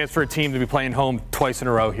 Exactly. A chance for a team to be playing home twice in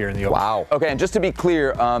a row here in the Open. Wow. Okay, and just to be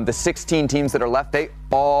clear, the 16 teams that are left, they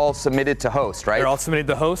all submitted to host, right? They're all submitted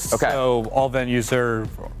to host, okay. So all venues are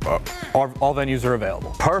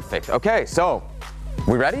available. Perfect. Okay, so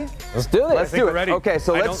we ready? Let's do it. Let's do it. Ready. Okay,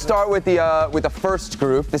 so let's start with the first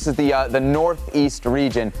group. This is the Northeast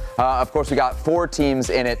region. Of course, we got 4 teams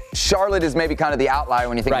in it. Charlotte is maybe kind of the outlier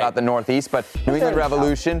when you think about the Northeast, but New England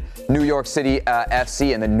Revolution, New York City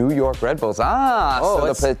FC, and the New York Red Bulls. So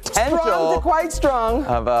the potential strong to quite strong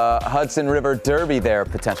of Hudson River Derby there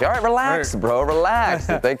potentially. All right, relax, bro, relax.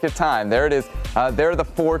 Take your time. There it is. There are the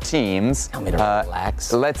 4 teams. Tell me to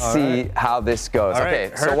relax. Let's see how this goes. All okay,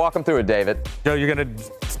 right, so walk them through it, David. Joe, you're gonna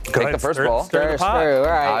Take the first ball. Stir the pot. All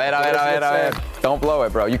right. Don't blow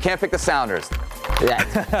it, bro. You can't pick the Sounders.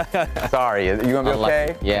 Yeah. Sorry. You gonna be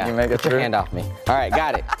okay? Yeah. Can you make it Get your through? hand off me. All right,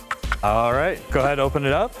 got it. All right, go ahead, open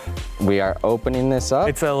it up. We are opening this up.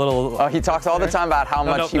 It's a little. Oh, he talks all the time about how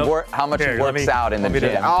much he works out in the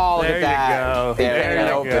gym. Oh, look there at that. You go. There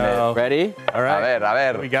you open go. it. Ready? All right. A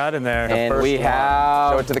ver. What we got in there? And First we one.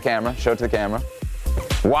 have. Show it to the camera.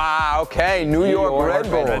 Wow. Okay. New York Red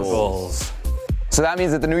Bulls. So that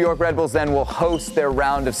means that the New York Red Bulls then will host their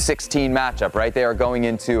round of 16 matchup, right? They are going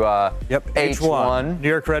into H1. New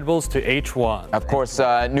York Red Bulls to H1. Of course,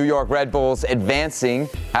 New York Red Bulls advancing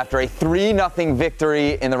after a 3-0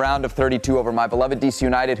 victory in the round of 32 over my beloved DC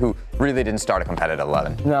United, who really didn't start a competitive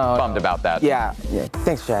 11. No. Bummed about that. Yeah.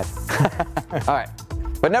 Thanks, Chad. All right.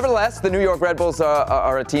 But nevertheless, the New York Red Bulls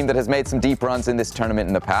are a team that has made some deep runs in this tournament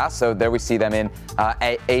in the past. So there we see them in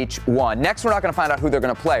H1. Next, we're not going to find out who they're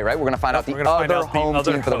going to play, right? We're going to find out the other home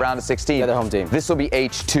team for the round of 16. The other home team. This will be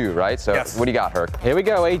H2, right? So what do you got, Herc? Here we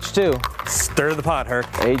go, H2. Stir the pot, Herc.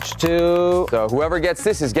 H2. So whoever gets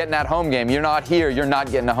this is getting that home game. You're not here. You're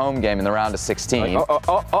not getting a home game in the round of 16.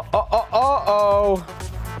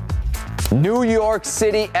 New York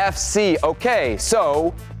City FC. Okay,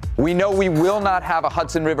 so we know we will not have a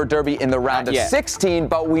Hudson River Derby in the round of 16,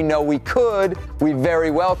 but we know we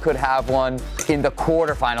very well could have one in the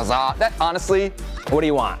quarterfinals. Honestly, what do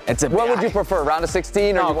you want? What would you prefer, round of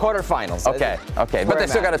 16 or quarterfinals? Okay, but they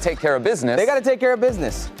still got to take care of business. They got to take care of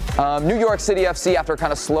business. New York City FC, after a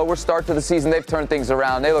kind of slower start to the season, they've turned things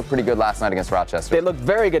around. They looked pretty good last night against Rochester. They looked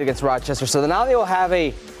very good against Rochester. So now they will have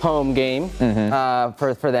a home game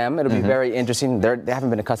for them. It'll be very interesting. They haven't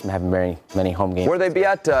been accustomed to having very many home games. Where they be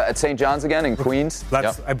at St. John's again in Queens?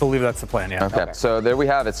 I believe that's the plan, yeah. Okay, so there we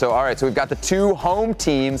have it. So, all right, so we've got the 2 home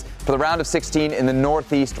teams for the round of 16 in the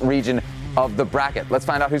Northeast region of the bracket. Let's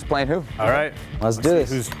find out who's playing who. All right. Let's do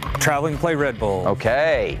this. Who's traveling to play Red Bull?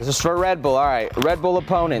 Okay. This is for Red Bull. All right. Red Bull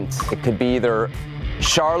opponent. It could be either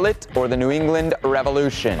Charlotte or the New England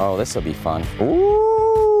Revolution. Oh, this will be fun.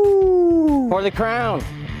 Ooh. For the crown.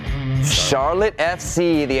 Charlotte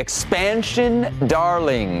FC, the expansion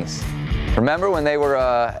darlings. Remember when they were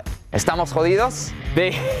Estamos Jodidos?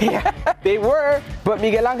 They were, but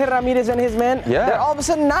Miguel Ángel Ramírez and his men, they're all of a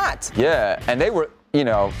sudden not. Yeah, and they were,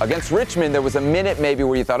 against Richmond, there was a minute maybe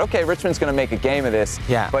where you thought, okay, Richmond's going to make a game of this.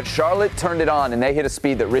 Yeah. But Charlotte turned it on, and they hit a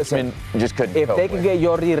speed that Richmond just couldn't If cope they could with. get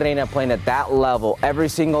Jordi Reina playing at that level every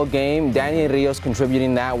single game, Daniel Rios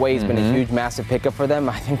contributing that way has been a huge, massive pickup for them.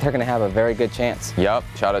 I think they're going to have a very good chance. Yep.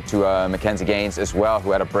 Shout out to Mackenzie Gaines as well,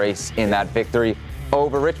 who had a brace in that victory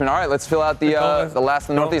over Richmond. All right, let's fill out the last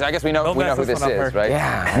in the Northeast. I guess we know who this is, right?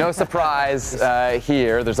 Yeah. No surprise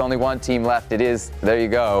here. There's only one team left. It is, there you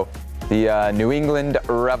go, the New England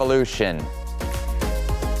Revolution.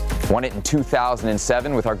 Won it in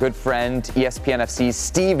 2007 with our good friend ESPN FC's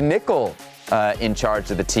Steve Nicol in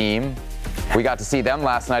charge of the team. We got to see them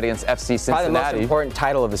last night against FC Cincinnati. Probably the most important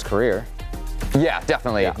title of his career. Yeah,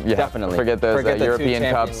 definitely. Yeah, definitely. Forget those Forget the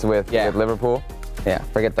European Cups with Liverpool. Yeah,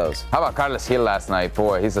 forget those. How about Carlos Gil last night?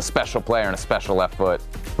 Boy, he's a special player and a special left foot.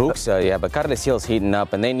 Yeah, but Carlos Gil's heating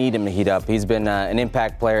up, and they need him to heat up. He's been an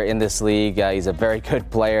impact player in this league. He's a very good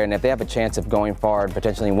player, and if they have a chance of going far and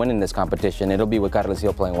potentially winning this competition, it'll be with Carlos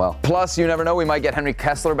Gil playing well. Plus, you never know, we might get Henry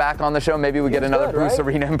Kessler back on the show. Maybe we get another Bruce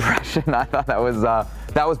Arena impression. I thought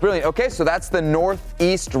that was brilliant. Okay, so that's the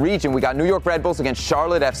Northeast region. We got New York Red Bulls against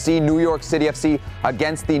Charlotte FC, New York City FC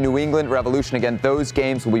against the New England Revolution. Again, those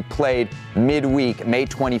games will be played midweek, May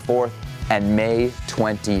 24th and May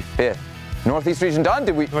 25th. Northeast region done?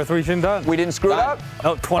 North region done. We didn't screw it up?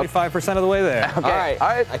 No, 25% of the way there. Okay. All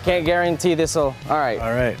right. I can't guarantee this will. All right.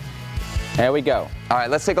 All right. There we go. All right,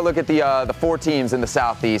 let's take a look at the 4 teams in the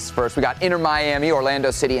Southeast. First, we got Inter Miami, Orlando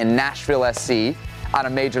City, and Nashville SC out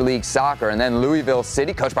of Major League Soccer. And then Louisville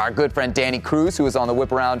City, coached by our good friend Danny Cruz, who was on the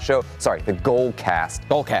Whip Around show. Sorry, the Goalcast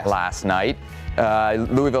last night.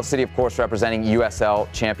 Louisville City, of course, representing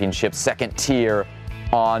USL Championship, second tier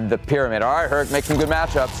on the pyramid. All right, Herc, make some good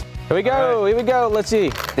matchups. Here we go. Here we go. Let's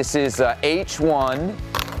see. This is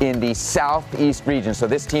H1 in the Southeast region. So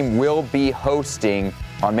this team will be hosting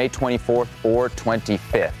on May 24th or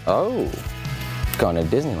 25th. Oh, going to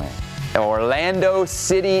Disneyland. Orlando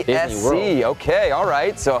City Disney SC. World. Okay, all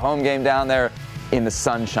right. So a home game down there in the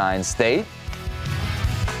Sunshine State.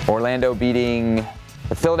 Orlando beating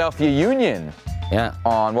the Philadelphia Union. Yeah.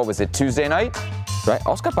 On, what was it, Tuesday night? Right.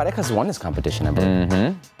 Oscar Parejas won this competition, I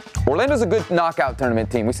believe. Orlando's a good knockout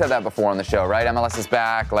tournament team. We said that before on the show, right? MLS is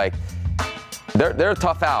back. Like, they're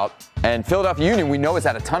tough out. And Philadelphia Union, we know, has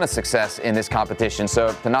had a ton of success in this competition.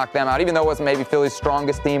 So to knock them out, even though it wasn't maybe Philly's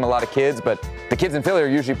strongest team, a lot of kids, but the kids in Philly are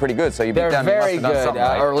usually pretty good. So you beat them, very you must have done good. something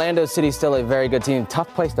right. Orlando City's still a very good team.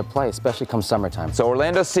 Tough place to play, especially come summertime. So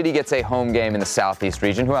Orlando City gets a home game in the Southeast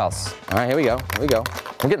region. Who else? All right, here we go. Here we go.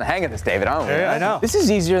 We're getting the hang of this, David, aren't we? Yeah, I know. This is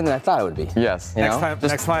easier than I thought it would be. Yes. You know?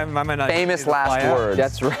 Next time, I might not. Famous last words.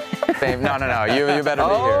 That's right. No. You better be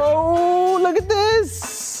here. Oh, look at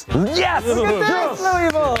this. Yes! Look at this,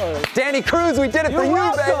 Louisville. Danny Cruz, we did it for you,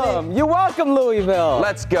 baby. You're welcome, Louisville.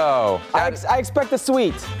 Let's go. I expect a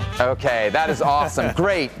sweet. Okay, that is awesome.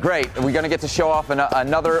 Great. We're going to get to show off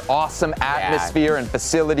another awesome atmosphere and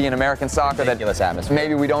facility in American soccer Ridiculous atmosphere.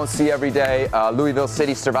 Maybe we don't see every day. Louisville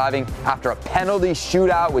City surviving after a penalty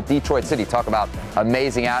shootout with Detroit City. Talk about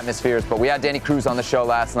amazing atmospheres. But we had Danny Cruz on the show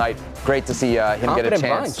last night. Great to see him get a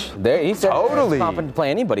chance. Bunch. He said Totally. He's confident to play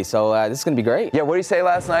anybody, so this is going to be great. Yeah, what did he say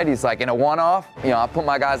last night? He's like, in a one-off, I'll put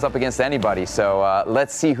my guys up against anybody. So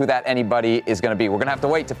let's see who that anybody is going to be. We're going to have to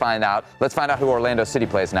wait to find out. Let's find out who Orlando City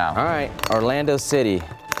plays now. All right, Orlando City.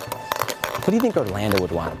 Who do you think Orlando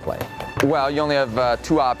would want to play? Well, you only have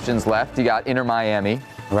 2 options left. You got Inter Miami.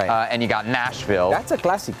 Right. And you got Nashville. That's a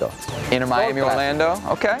clásico. Inter Miami, Orlando.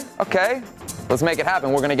 Okay. Let's make it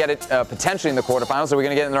happen. We're going to get it potentially in the quarterfinals. Are we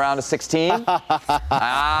going to get in the round of 16?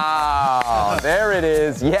 There it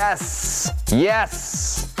is.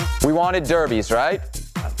 Yes. We wanted derbies, right?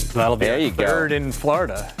 That'll be There you go. third in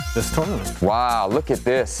Florida. this tournament. Wow, look at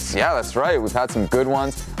this. Yeah, that's right. We've had some good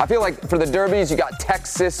ones. I feel like for the derbies, you got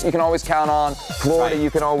Texas you can always count on. Florida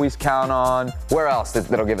you can always count on. Where else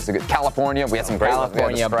that'll give us a good? California. We had some great ones.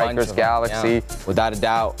 California, Strikers, Galaxy. Yeah, without a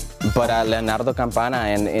doubt. But Leonardo Campana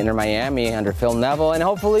and Inter Miami under Phil Neville, and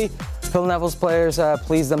hopefully Phil Neville's players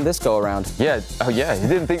please them this go around. Yeah. Oh yeah. He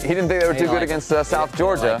didn't think they were too good against South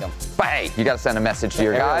Georgia. Like but hey, you got to send a message to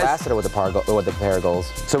your guys. Lassiter with the pair of goals.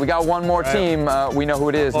 So we got one more team. We know who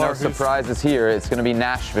it is. No surprises here. It's going to be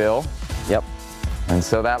Nashville. Yep. And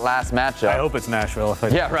so that last matchup. I hope it's Nashville.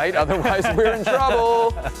 Yeah, right. Otherwise, we're in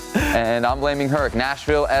trouble. And I'm blaming Herc.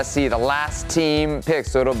 Nashville SC, the last team picked.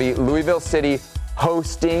 So it'll be Louisville City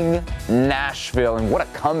hosting Nashville. And what a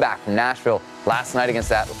comeback from Nashville last night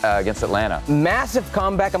against Atlanta. Massive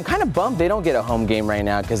comeback. I'm kind of bummed they don't get a home game right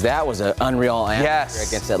now because that was an unreal atmosphere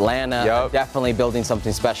against Atlanta. Yep. Definitely building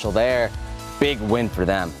something special there. Big win for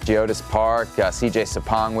them. Geodis Park, CJ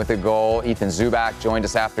Sapong with a goal. Ethan Zubak joined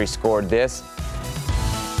us after he scored this.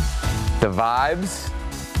 The vibes,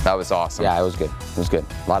 that was awesome. Yeah, it was good. It was good.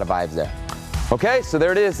 A lot of vibes there. Okay, so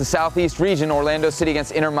there it is, the Southeast region. Orlando City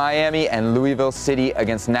against Inter Miami and Louisville City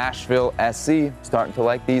against Nashville SC. Starting to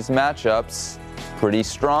like these matchups. Pretty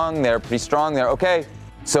strong there. Okay,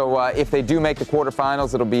 so if they do make the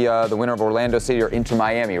quarterfinals, it'll be the winner of Orlando City or Inter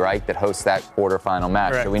Miami, right, that hosts that quarterfinal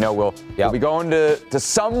match. Correct. So we know we'll be going to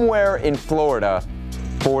somewhere in Florida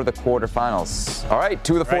for the quarterfinals. All right,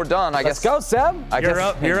 2 of the 4 done. Let's go, Seb. You're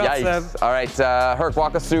up, Seb. All right, Herc,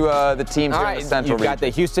 walk us through the teams here in the Central You've got the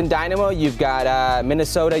Houston Dynamo, you've got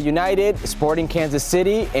Minnesota United, Sporting Kansas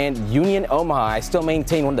City, and Union Omaha. I still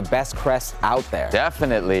maintain one of the best crests out there.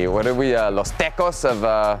 Definitely. What are we, Los Tecos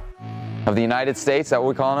of the United States? Is that what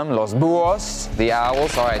we call them? Los Buos, the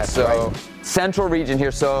Owls. All right, so Central region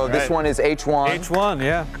here. So this one is H1. H1,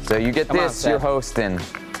 yeah. So you get this, you're hosting.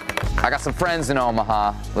 I got some friends in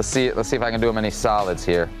Omaha. Let's see if I can do them any solids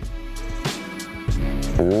here.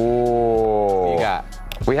 Ooh. What you got?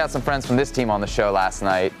 We had some friends from this team on the show last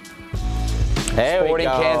night. There Sporting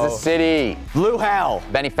we go. Kansas City. Blue Hell.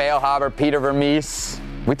 Benny Feilhaber, Peter Vermees.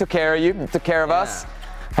 We took care of you. You took care of us.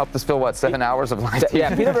 Helped us fill, 7 hours of live TV?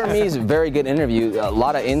 Yeah, Peter Vermees, very good interview. A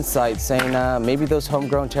lot of insight saying maybe those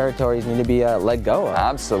homegrown territories need to be let go of.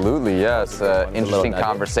 Absolutely, yes. Interesting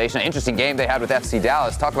conversation. Interesting game they had with FC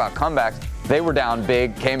Dallas. Talk about comebacks. They were down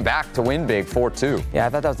big, came back to win big, 4-2. Yeah, I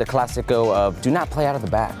thought that was the classico of do not play out of the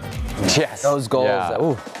back. Yes. Those goals.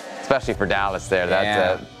 Yeah. Especially for Dallas there.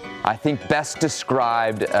 That's I think best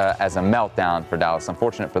described as a meltdown for Dallas.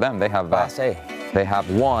 Unfortunate for them, they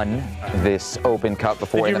have won this Open Cup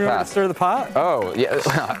before in the past. Did you remember to stir the pot? Oh,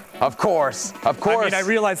 yeah, of course. I mean, I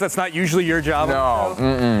realize that's not usually your job.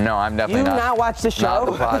 No, I'm definitely not. You not watch the show? Not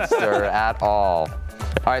the pot stirrer at all.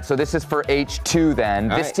 All right, so this is for H2 then.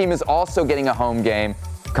 This team is also getting a home game.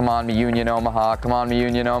 Come on, me Union Omaha. Come on, me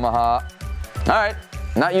Union Omaha. All right.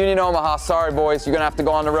 Not Union Omaha. Sorry, boys. You're going to have to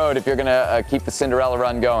go on the road if you're going to keep the Cinderella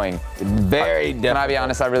run going. Very difficult. Can I be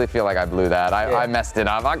honest? I really feel like I blew that. I messed it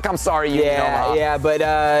up. I'm sorry, Union Omaha. Yeah, but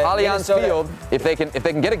Allianz Field, if they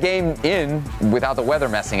can get a game in without the weather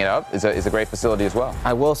messing it up, is a great facility as well.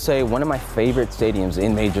 I will say one of my favorite stadiums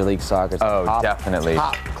in Major League Soccer. Definitely.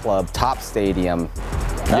 Top club, top stadium.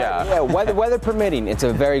 Yeah. Weather permitting. It's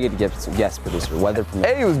a very good guest producer. Weather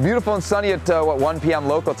permitting. Hey, it was beautiful and sunny at 1 p.m.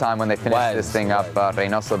 local time when they finished this thing up.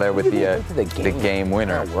 Reynoso there with the game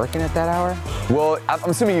winner. You're not working at that hour? Well, I'm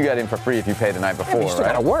assuming you got in for free if you paid the night before, you still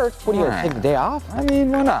right? gotta work. What are you gonna take the day off? I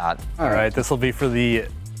mean, why not? All right, this will be for the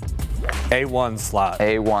A1 slot.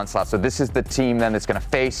 A1 slot. So this is the team then that's going to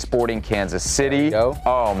face Sporting Kansas City. There we go.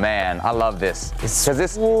 Oh man, I love this. Because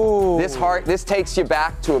this takes you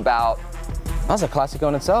back to about that was a classic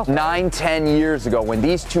in itself. 9-10 years ago when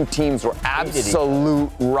these two teams were absolute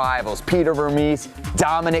rivals. Peter Vermees,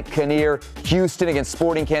 Dominic Kinnear, Houston against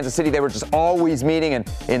Sporting Kansas City. They were just always meeting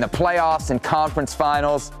in the playoffs and conference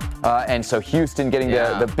finals. And so Houston getting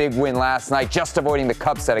the big win last night, just avoiding the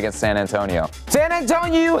cup set against San Antonio. San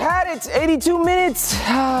Antonio, you had it, 82 minutes,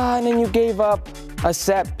 and then you gave up a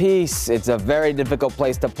set piece. It's a very difficult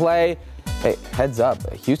place to play. Hey, heads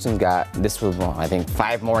up, Houston got, this was, I think,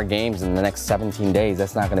 5 more games in the next 17 days.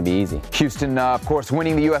 That's not going to be easy. Houston, of course,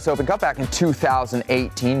 winning the U.S. Open Cup back in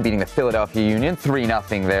 2018, beating the Philadelphia Union,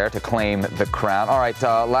 3-0 there to claim the crown. All right,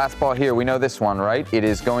 last ball here. We know this one, right? It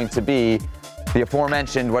is going to be the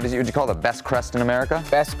aforementioned, what would you call it, best crest in America?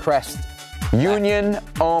 Best crest. Union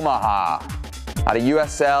Omaha. out of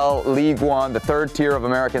USL League One, the third tier of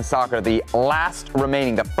American soccer, the last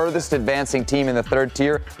remaining, the furthest advancing team in the third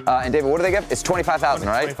tier. And David, what do they get? It's $25,000,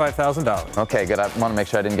 right? $25,000. Okay, good. I want to make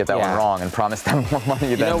sure I didn't get that one wrong and promise them more money.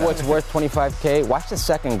 You know what's worth $25K? Watch the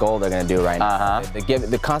second goal they're going to do right now.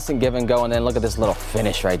 The constant give and go, and then look at this little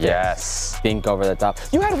finish right there. Yes. Dink over the top.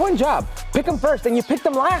 You had one job. Pick them first, and you picked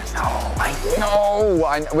them last. Oh,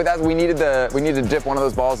 I know. With that, we needed to dip one of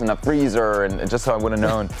those balls in a freezer, and just so I would have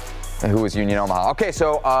known who was Union Omaha. Okay,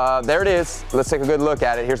 so there it is. Let's take a good look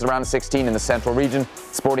at it. Here's the round of 16 in the Central Region.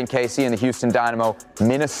 Sporting KC and the Houston Dynamo.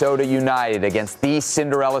 Minnesota United against the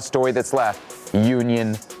Cinderella story that's left,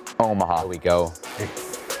 Union Omaha. Here we go.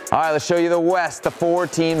 All right, let's show you the West. The 4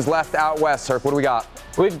 teams left out west. Herc, what do we got?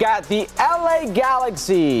 We've got the LA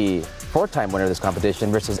Galaxy. 4-time winner of this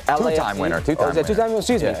competition versus LA. Two-time winner.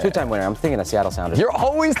 Two-time winner. I'm thinking of Seattle Sounders. You're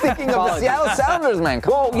always thinking of the Seattle Sounders, man.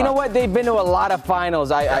 Come on. You know what? They've been to a lot of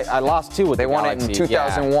finals. I lost 2 with They the won Galaxy. it in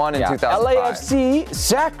 2001 and 2005. LAFC,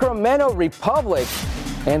 Sacramento Republic,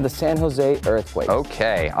 and the San Jose Earthquakes.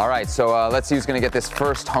 Okay. All right. So let's see who's going to get this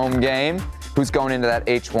first home game. Who's going into that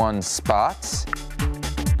H1 spot?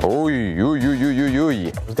 Who's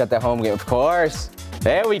got that home game? Of course.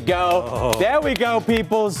 There we go. There we go,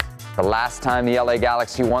 peoples. The last time the LA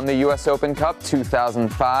Galaxy won the U.S. Open Cup,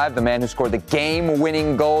 2005. The man who scored the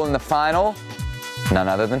game-winning goal in the final, none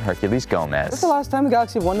other than Herculez Gomez. That's the last time the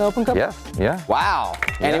Galaxy won the Open Cup? Yeah. Wow.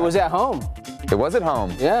 And it was at home. It was at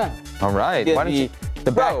home. Yeah. All right. Why don't you...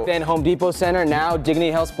 The back then Home Depot Center, now Dignity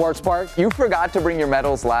Health Sports Park. You forgot to bring your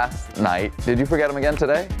medals last night. Did you forget them again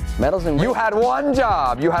today? Medals and rings. You had one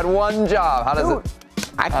job. How does it?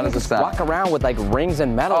 I can't just walk around with like rings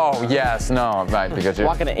and medals. Oh yes, no, right, because you're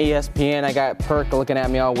walking to ESPN. I got Perk looking at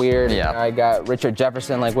me all weird. Yeah. I got Richard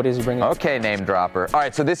Jefferson. Like, what is he bringing? Okay, name dropper. All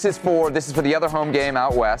right, so this is for the other home game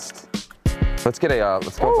out west. Let's get a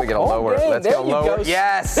hopefully get a lower. Let's get a lower.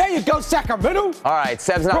 Yes. There you go, Sacramento. All right,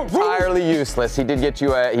 Seb's not entirely useless. He did get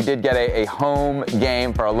a home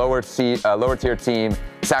game for a lower tier team.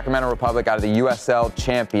 Sacramento Republic out of the USL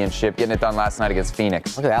Championship, getting it done last night against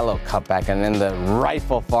Phoenix. Look at that little cutback, and then the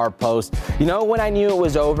rifle far post. You know when I knew it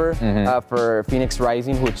was over for Phoenix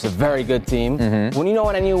Rising, which is a very good team. When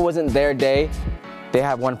I knew it wasn't their day, they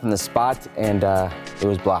had one from the spot, and it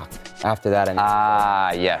was blocked. After that,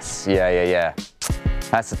 yes. Yeah.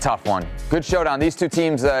 That's a tough one. Good showdown. These two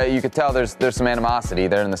teams, you could tell there's some animosity.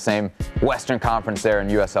 They're in the same Western Conference there in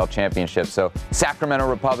USL Championship. So Sacramento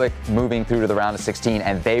Republic moving through to the round of 16,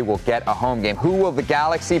 and they will get a home game. Who will the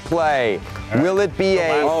Galaxy play? Will it be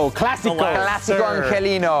Clásico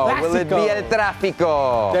Angelino? Clásico. Will it be El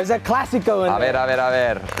Tráfico? There's a Clásico in there.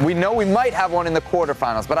 A ver. We know we might have one in the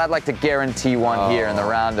quarterfinals, but I'd like to guarantee one here in the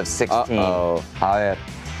round of 16. A ver.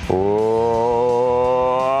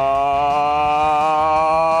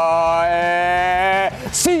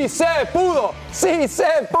 Sí se pudo!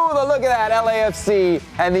 Look at that. LAFC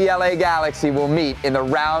and the LA Galaxy will meet in the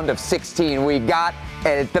round of 16. We got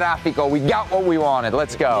El Tráfico. We got what we wanted.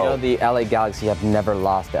 Let's go. You know, the LA Galaxy have never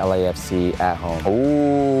lost to LAFC at home.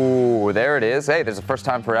 Ooh, there it is. Hey, there's a first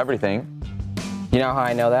time for everything. You know how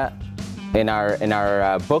I know that? In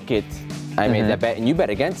our Book It, I made that bet, and you bet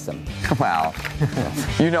against them. Well,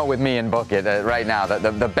 with me and Book It right now,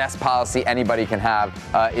 the best policy anybody can have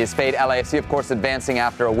is fade LAFC, of course, advancing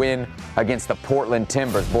after a win against the Portland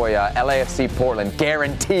Timbers. Boy, LAFC Portland,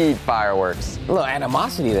 guaranteed fireworks. A little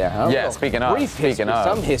animosity there, huh? Yeah, speaking of.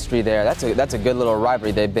 Some history there. That's a good little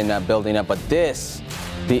rivalry they've been building up. But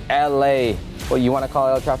the LA... Well, you want to call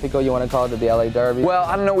it El Tráfico? You want to call it the LA Derby? Well,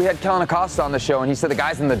 I don't know. We had Kellen Acosta on the show, and he said the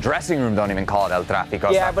guys in the dressing room don't even call it El Tráfico.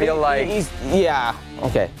 Yeah, so I feel like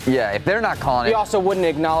okay. Yeah, if they're not calling it. He also wouldn't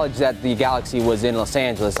acknowledge that the Galaxy was in Los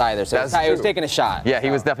Angeles either, so he was taking a shot. Yeah, he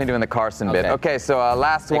was definitely doing the Carson bit. Okay, so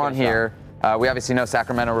last one here. We obviously know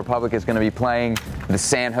Sacramento Republic is going to be playing the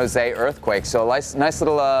San Jose Earthquake. So a nice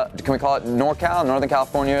little, can we call it NorCal, Northern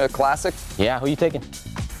California Classic? Yeah, who are you taking?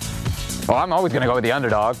 Well, I'm always going to go with the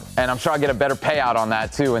underdog, and I'm sure I'll get a better payout on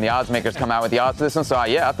that, too, when the odds makers come out with the odds for this one. So,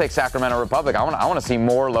 I'll take Sacramento Republic. I want to see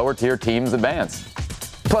more lower-tier teams advance.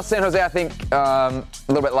 Plus, San Jose, I think, a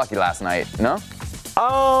little bit lucky last night, no? It's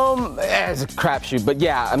a crapshoot, but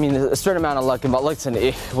yeah, I mean, a certain amount of luck involved. Listen,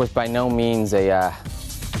 it was by no means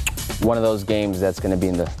one of those games that's going to be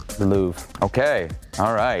in the Louvre. Okay,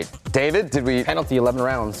 all right. David, did we... Penalty 11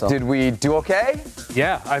 rounds, so... Did we do okay?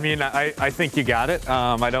 Yeah, I mean, I think you got it.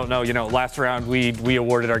 I don't know, last round we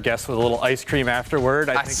awarded our guests with a little ice cream afterward.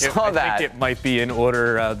 I think it might be in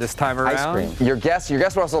order this time around. Ice cream. Your guests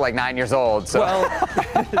were also like 9 years old, so...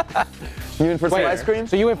 Well... You in for some ice cream?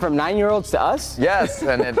 So you went from 9-year-olds to us? Yes,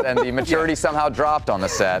 and the maturity somehow dropped on the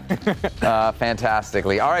set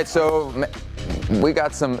fantastically. All right, so we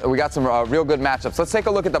got some real good matchups. Let's take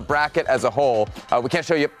a look at the bracket as a whole. We can't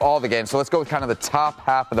show you all the games, so let's go with kind of the top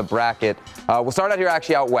half of the bracket. We'll start out here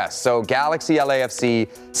actually out west. So Galaxy, LAFC,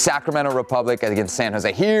 Sacramento Republic against San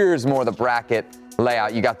Jose. Here's more of the bracket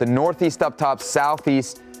layout. You got the Northeast up top,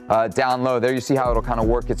 Southeast down low. There you see how it'll kind of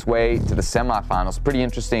work its way to the semifinals. Pretty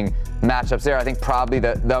interesting matchups there. I think probably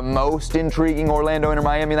the most intriguing Orlando into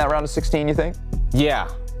Miami in that round of 16, you think? Yeah,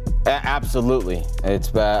 absolutely. It's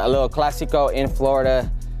a little Clasico in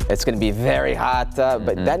Florida. It's going to be very hot,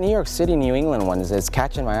 but that New York City, New England one is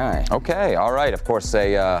catching my eye. Okay, all right. Of course,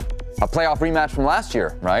 a playoff rematch from last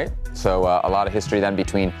year, right? So a lot of history then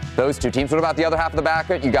between those two teams. What about the other half of the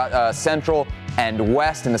bracket? You got Central and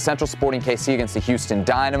West. In the Central, Sporting KC against the Houston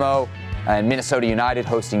Dynamo, and Minnesota United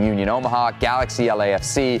hosting Union Omaha, Galaxy,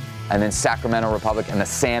 LAFC, and then Sacramento Republic and the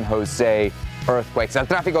San Jose Earthquakes. El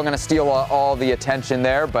Tráfico going to steal all the attention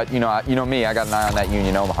there, but you know me, I got an eye on that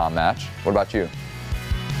Union Omaha match. What about you?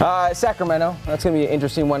 Sacramento. That's going to be an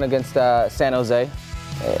interesting one against San Jose.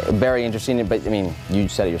 Very interesting, but I mean, you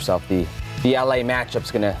said it yourself. The LA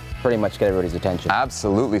matchup's going to pretty much get everybody's attention.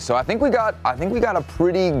 Absolutely. So I think we got a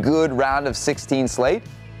pretty good round of 16 slate.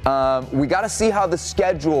 We got to see how the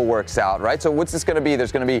schedule works out, right? So what's this going to be?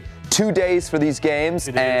 There's going to be 2 days for these games,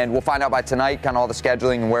 and we'll find out by tonight kind of all the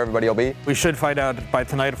scheduling and where everybody will be. We should find out by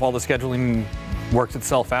tonight if all the scheduling works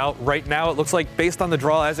itself out. Right now, it looks like based on the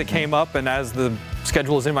draw as it came up and as the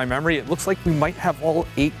schedule is in my memory, it looks like we might have all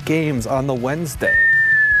 8 games on the Wednesday.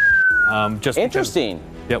 Just interesting.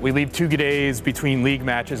 Yeah, we leave 2 days between league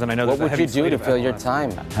matches, and I know what would you do to fill your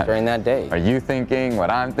time during that day? Are you thinking what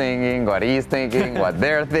I'm thinking, what he's thinking, what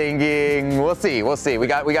they're thinking? We'll see. We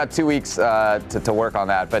got 2 weeks to work on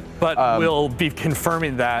that, but we'll be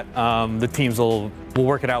confirming that the teams we'll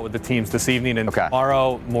work it out with the teams this evening, and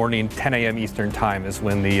tomorrow morning, 10 a.m. Eastern time is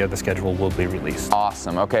when the schedule will be released.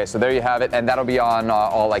 Awesome. Okay, so there you have it, and that'll be on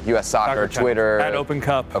all like U.S. Soccer Twitter, at Open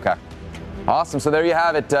Cup. Okay. Awesome. So there you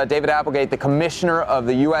have it. David Applegate, the commissioner of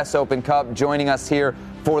the U.S. Open Cup, joining us here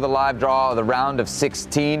for the live draw of the round of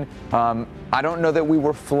 16. I don't know that we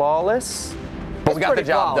were flawless, but we got the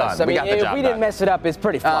job done. I mean, if we didn't mess it up, it's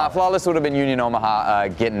pretty flawless. Flawless would have been Union Omaha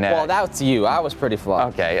getting it. Well, that's you. I was pretty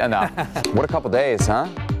flawless. Okay, enough. What a couple days, huh?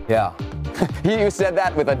 Yeah. You said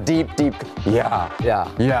that with a deep, yeah.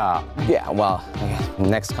 Well,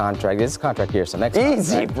 next contract. This is contract here, so next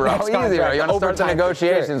easy, contract. bro. Easy, bro. You want to start the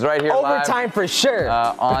negotiations right here live. Overtime for sure.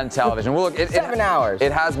 On television. Well, look, 7 hours.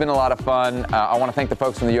 It has been a lot of fun. I want to thank the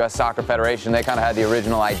folks from the U.S. Soccer Federation. They kind of had the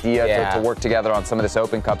original idea to work together on some of this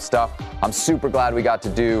Open Cup stuff. I'm super glad we got to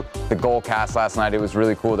do the goal cast last night. It was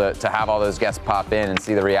really cool to have all those guests pop in and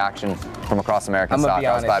see the reaction from across American soccer.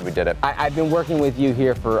 I was glad we did it. I've been working with you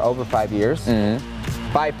here for over 5 years.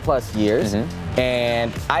 5+ years,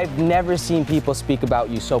 and I've never seen people speak about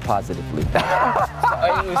you so positively.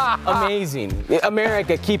 It was amazing.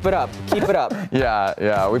 America, keep it up. Keep it up.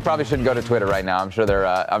 Yeah. We probably shouldn't go to Twitter right now. I'm sure they're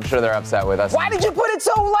upset with us. Why did you put it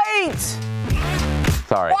so late?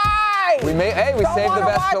 Sorry. Why? We saved the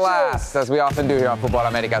best to last, as we often do here on Futbol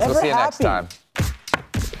Americas. We'll see you next time.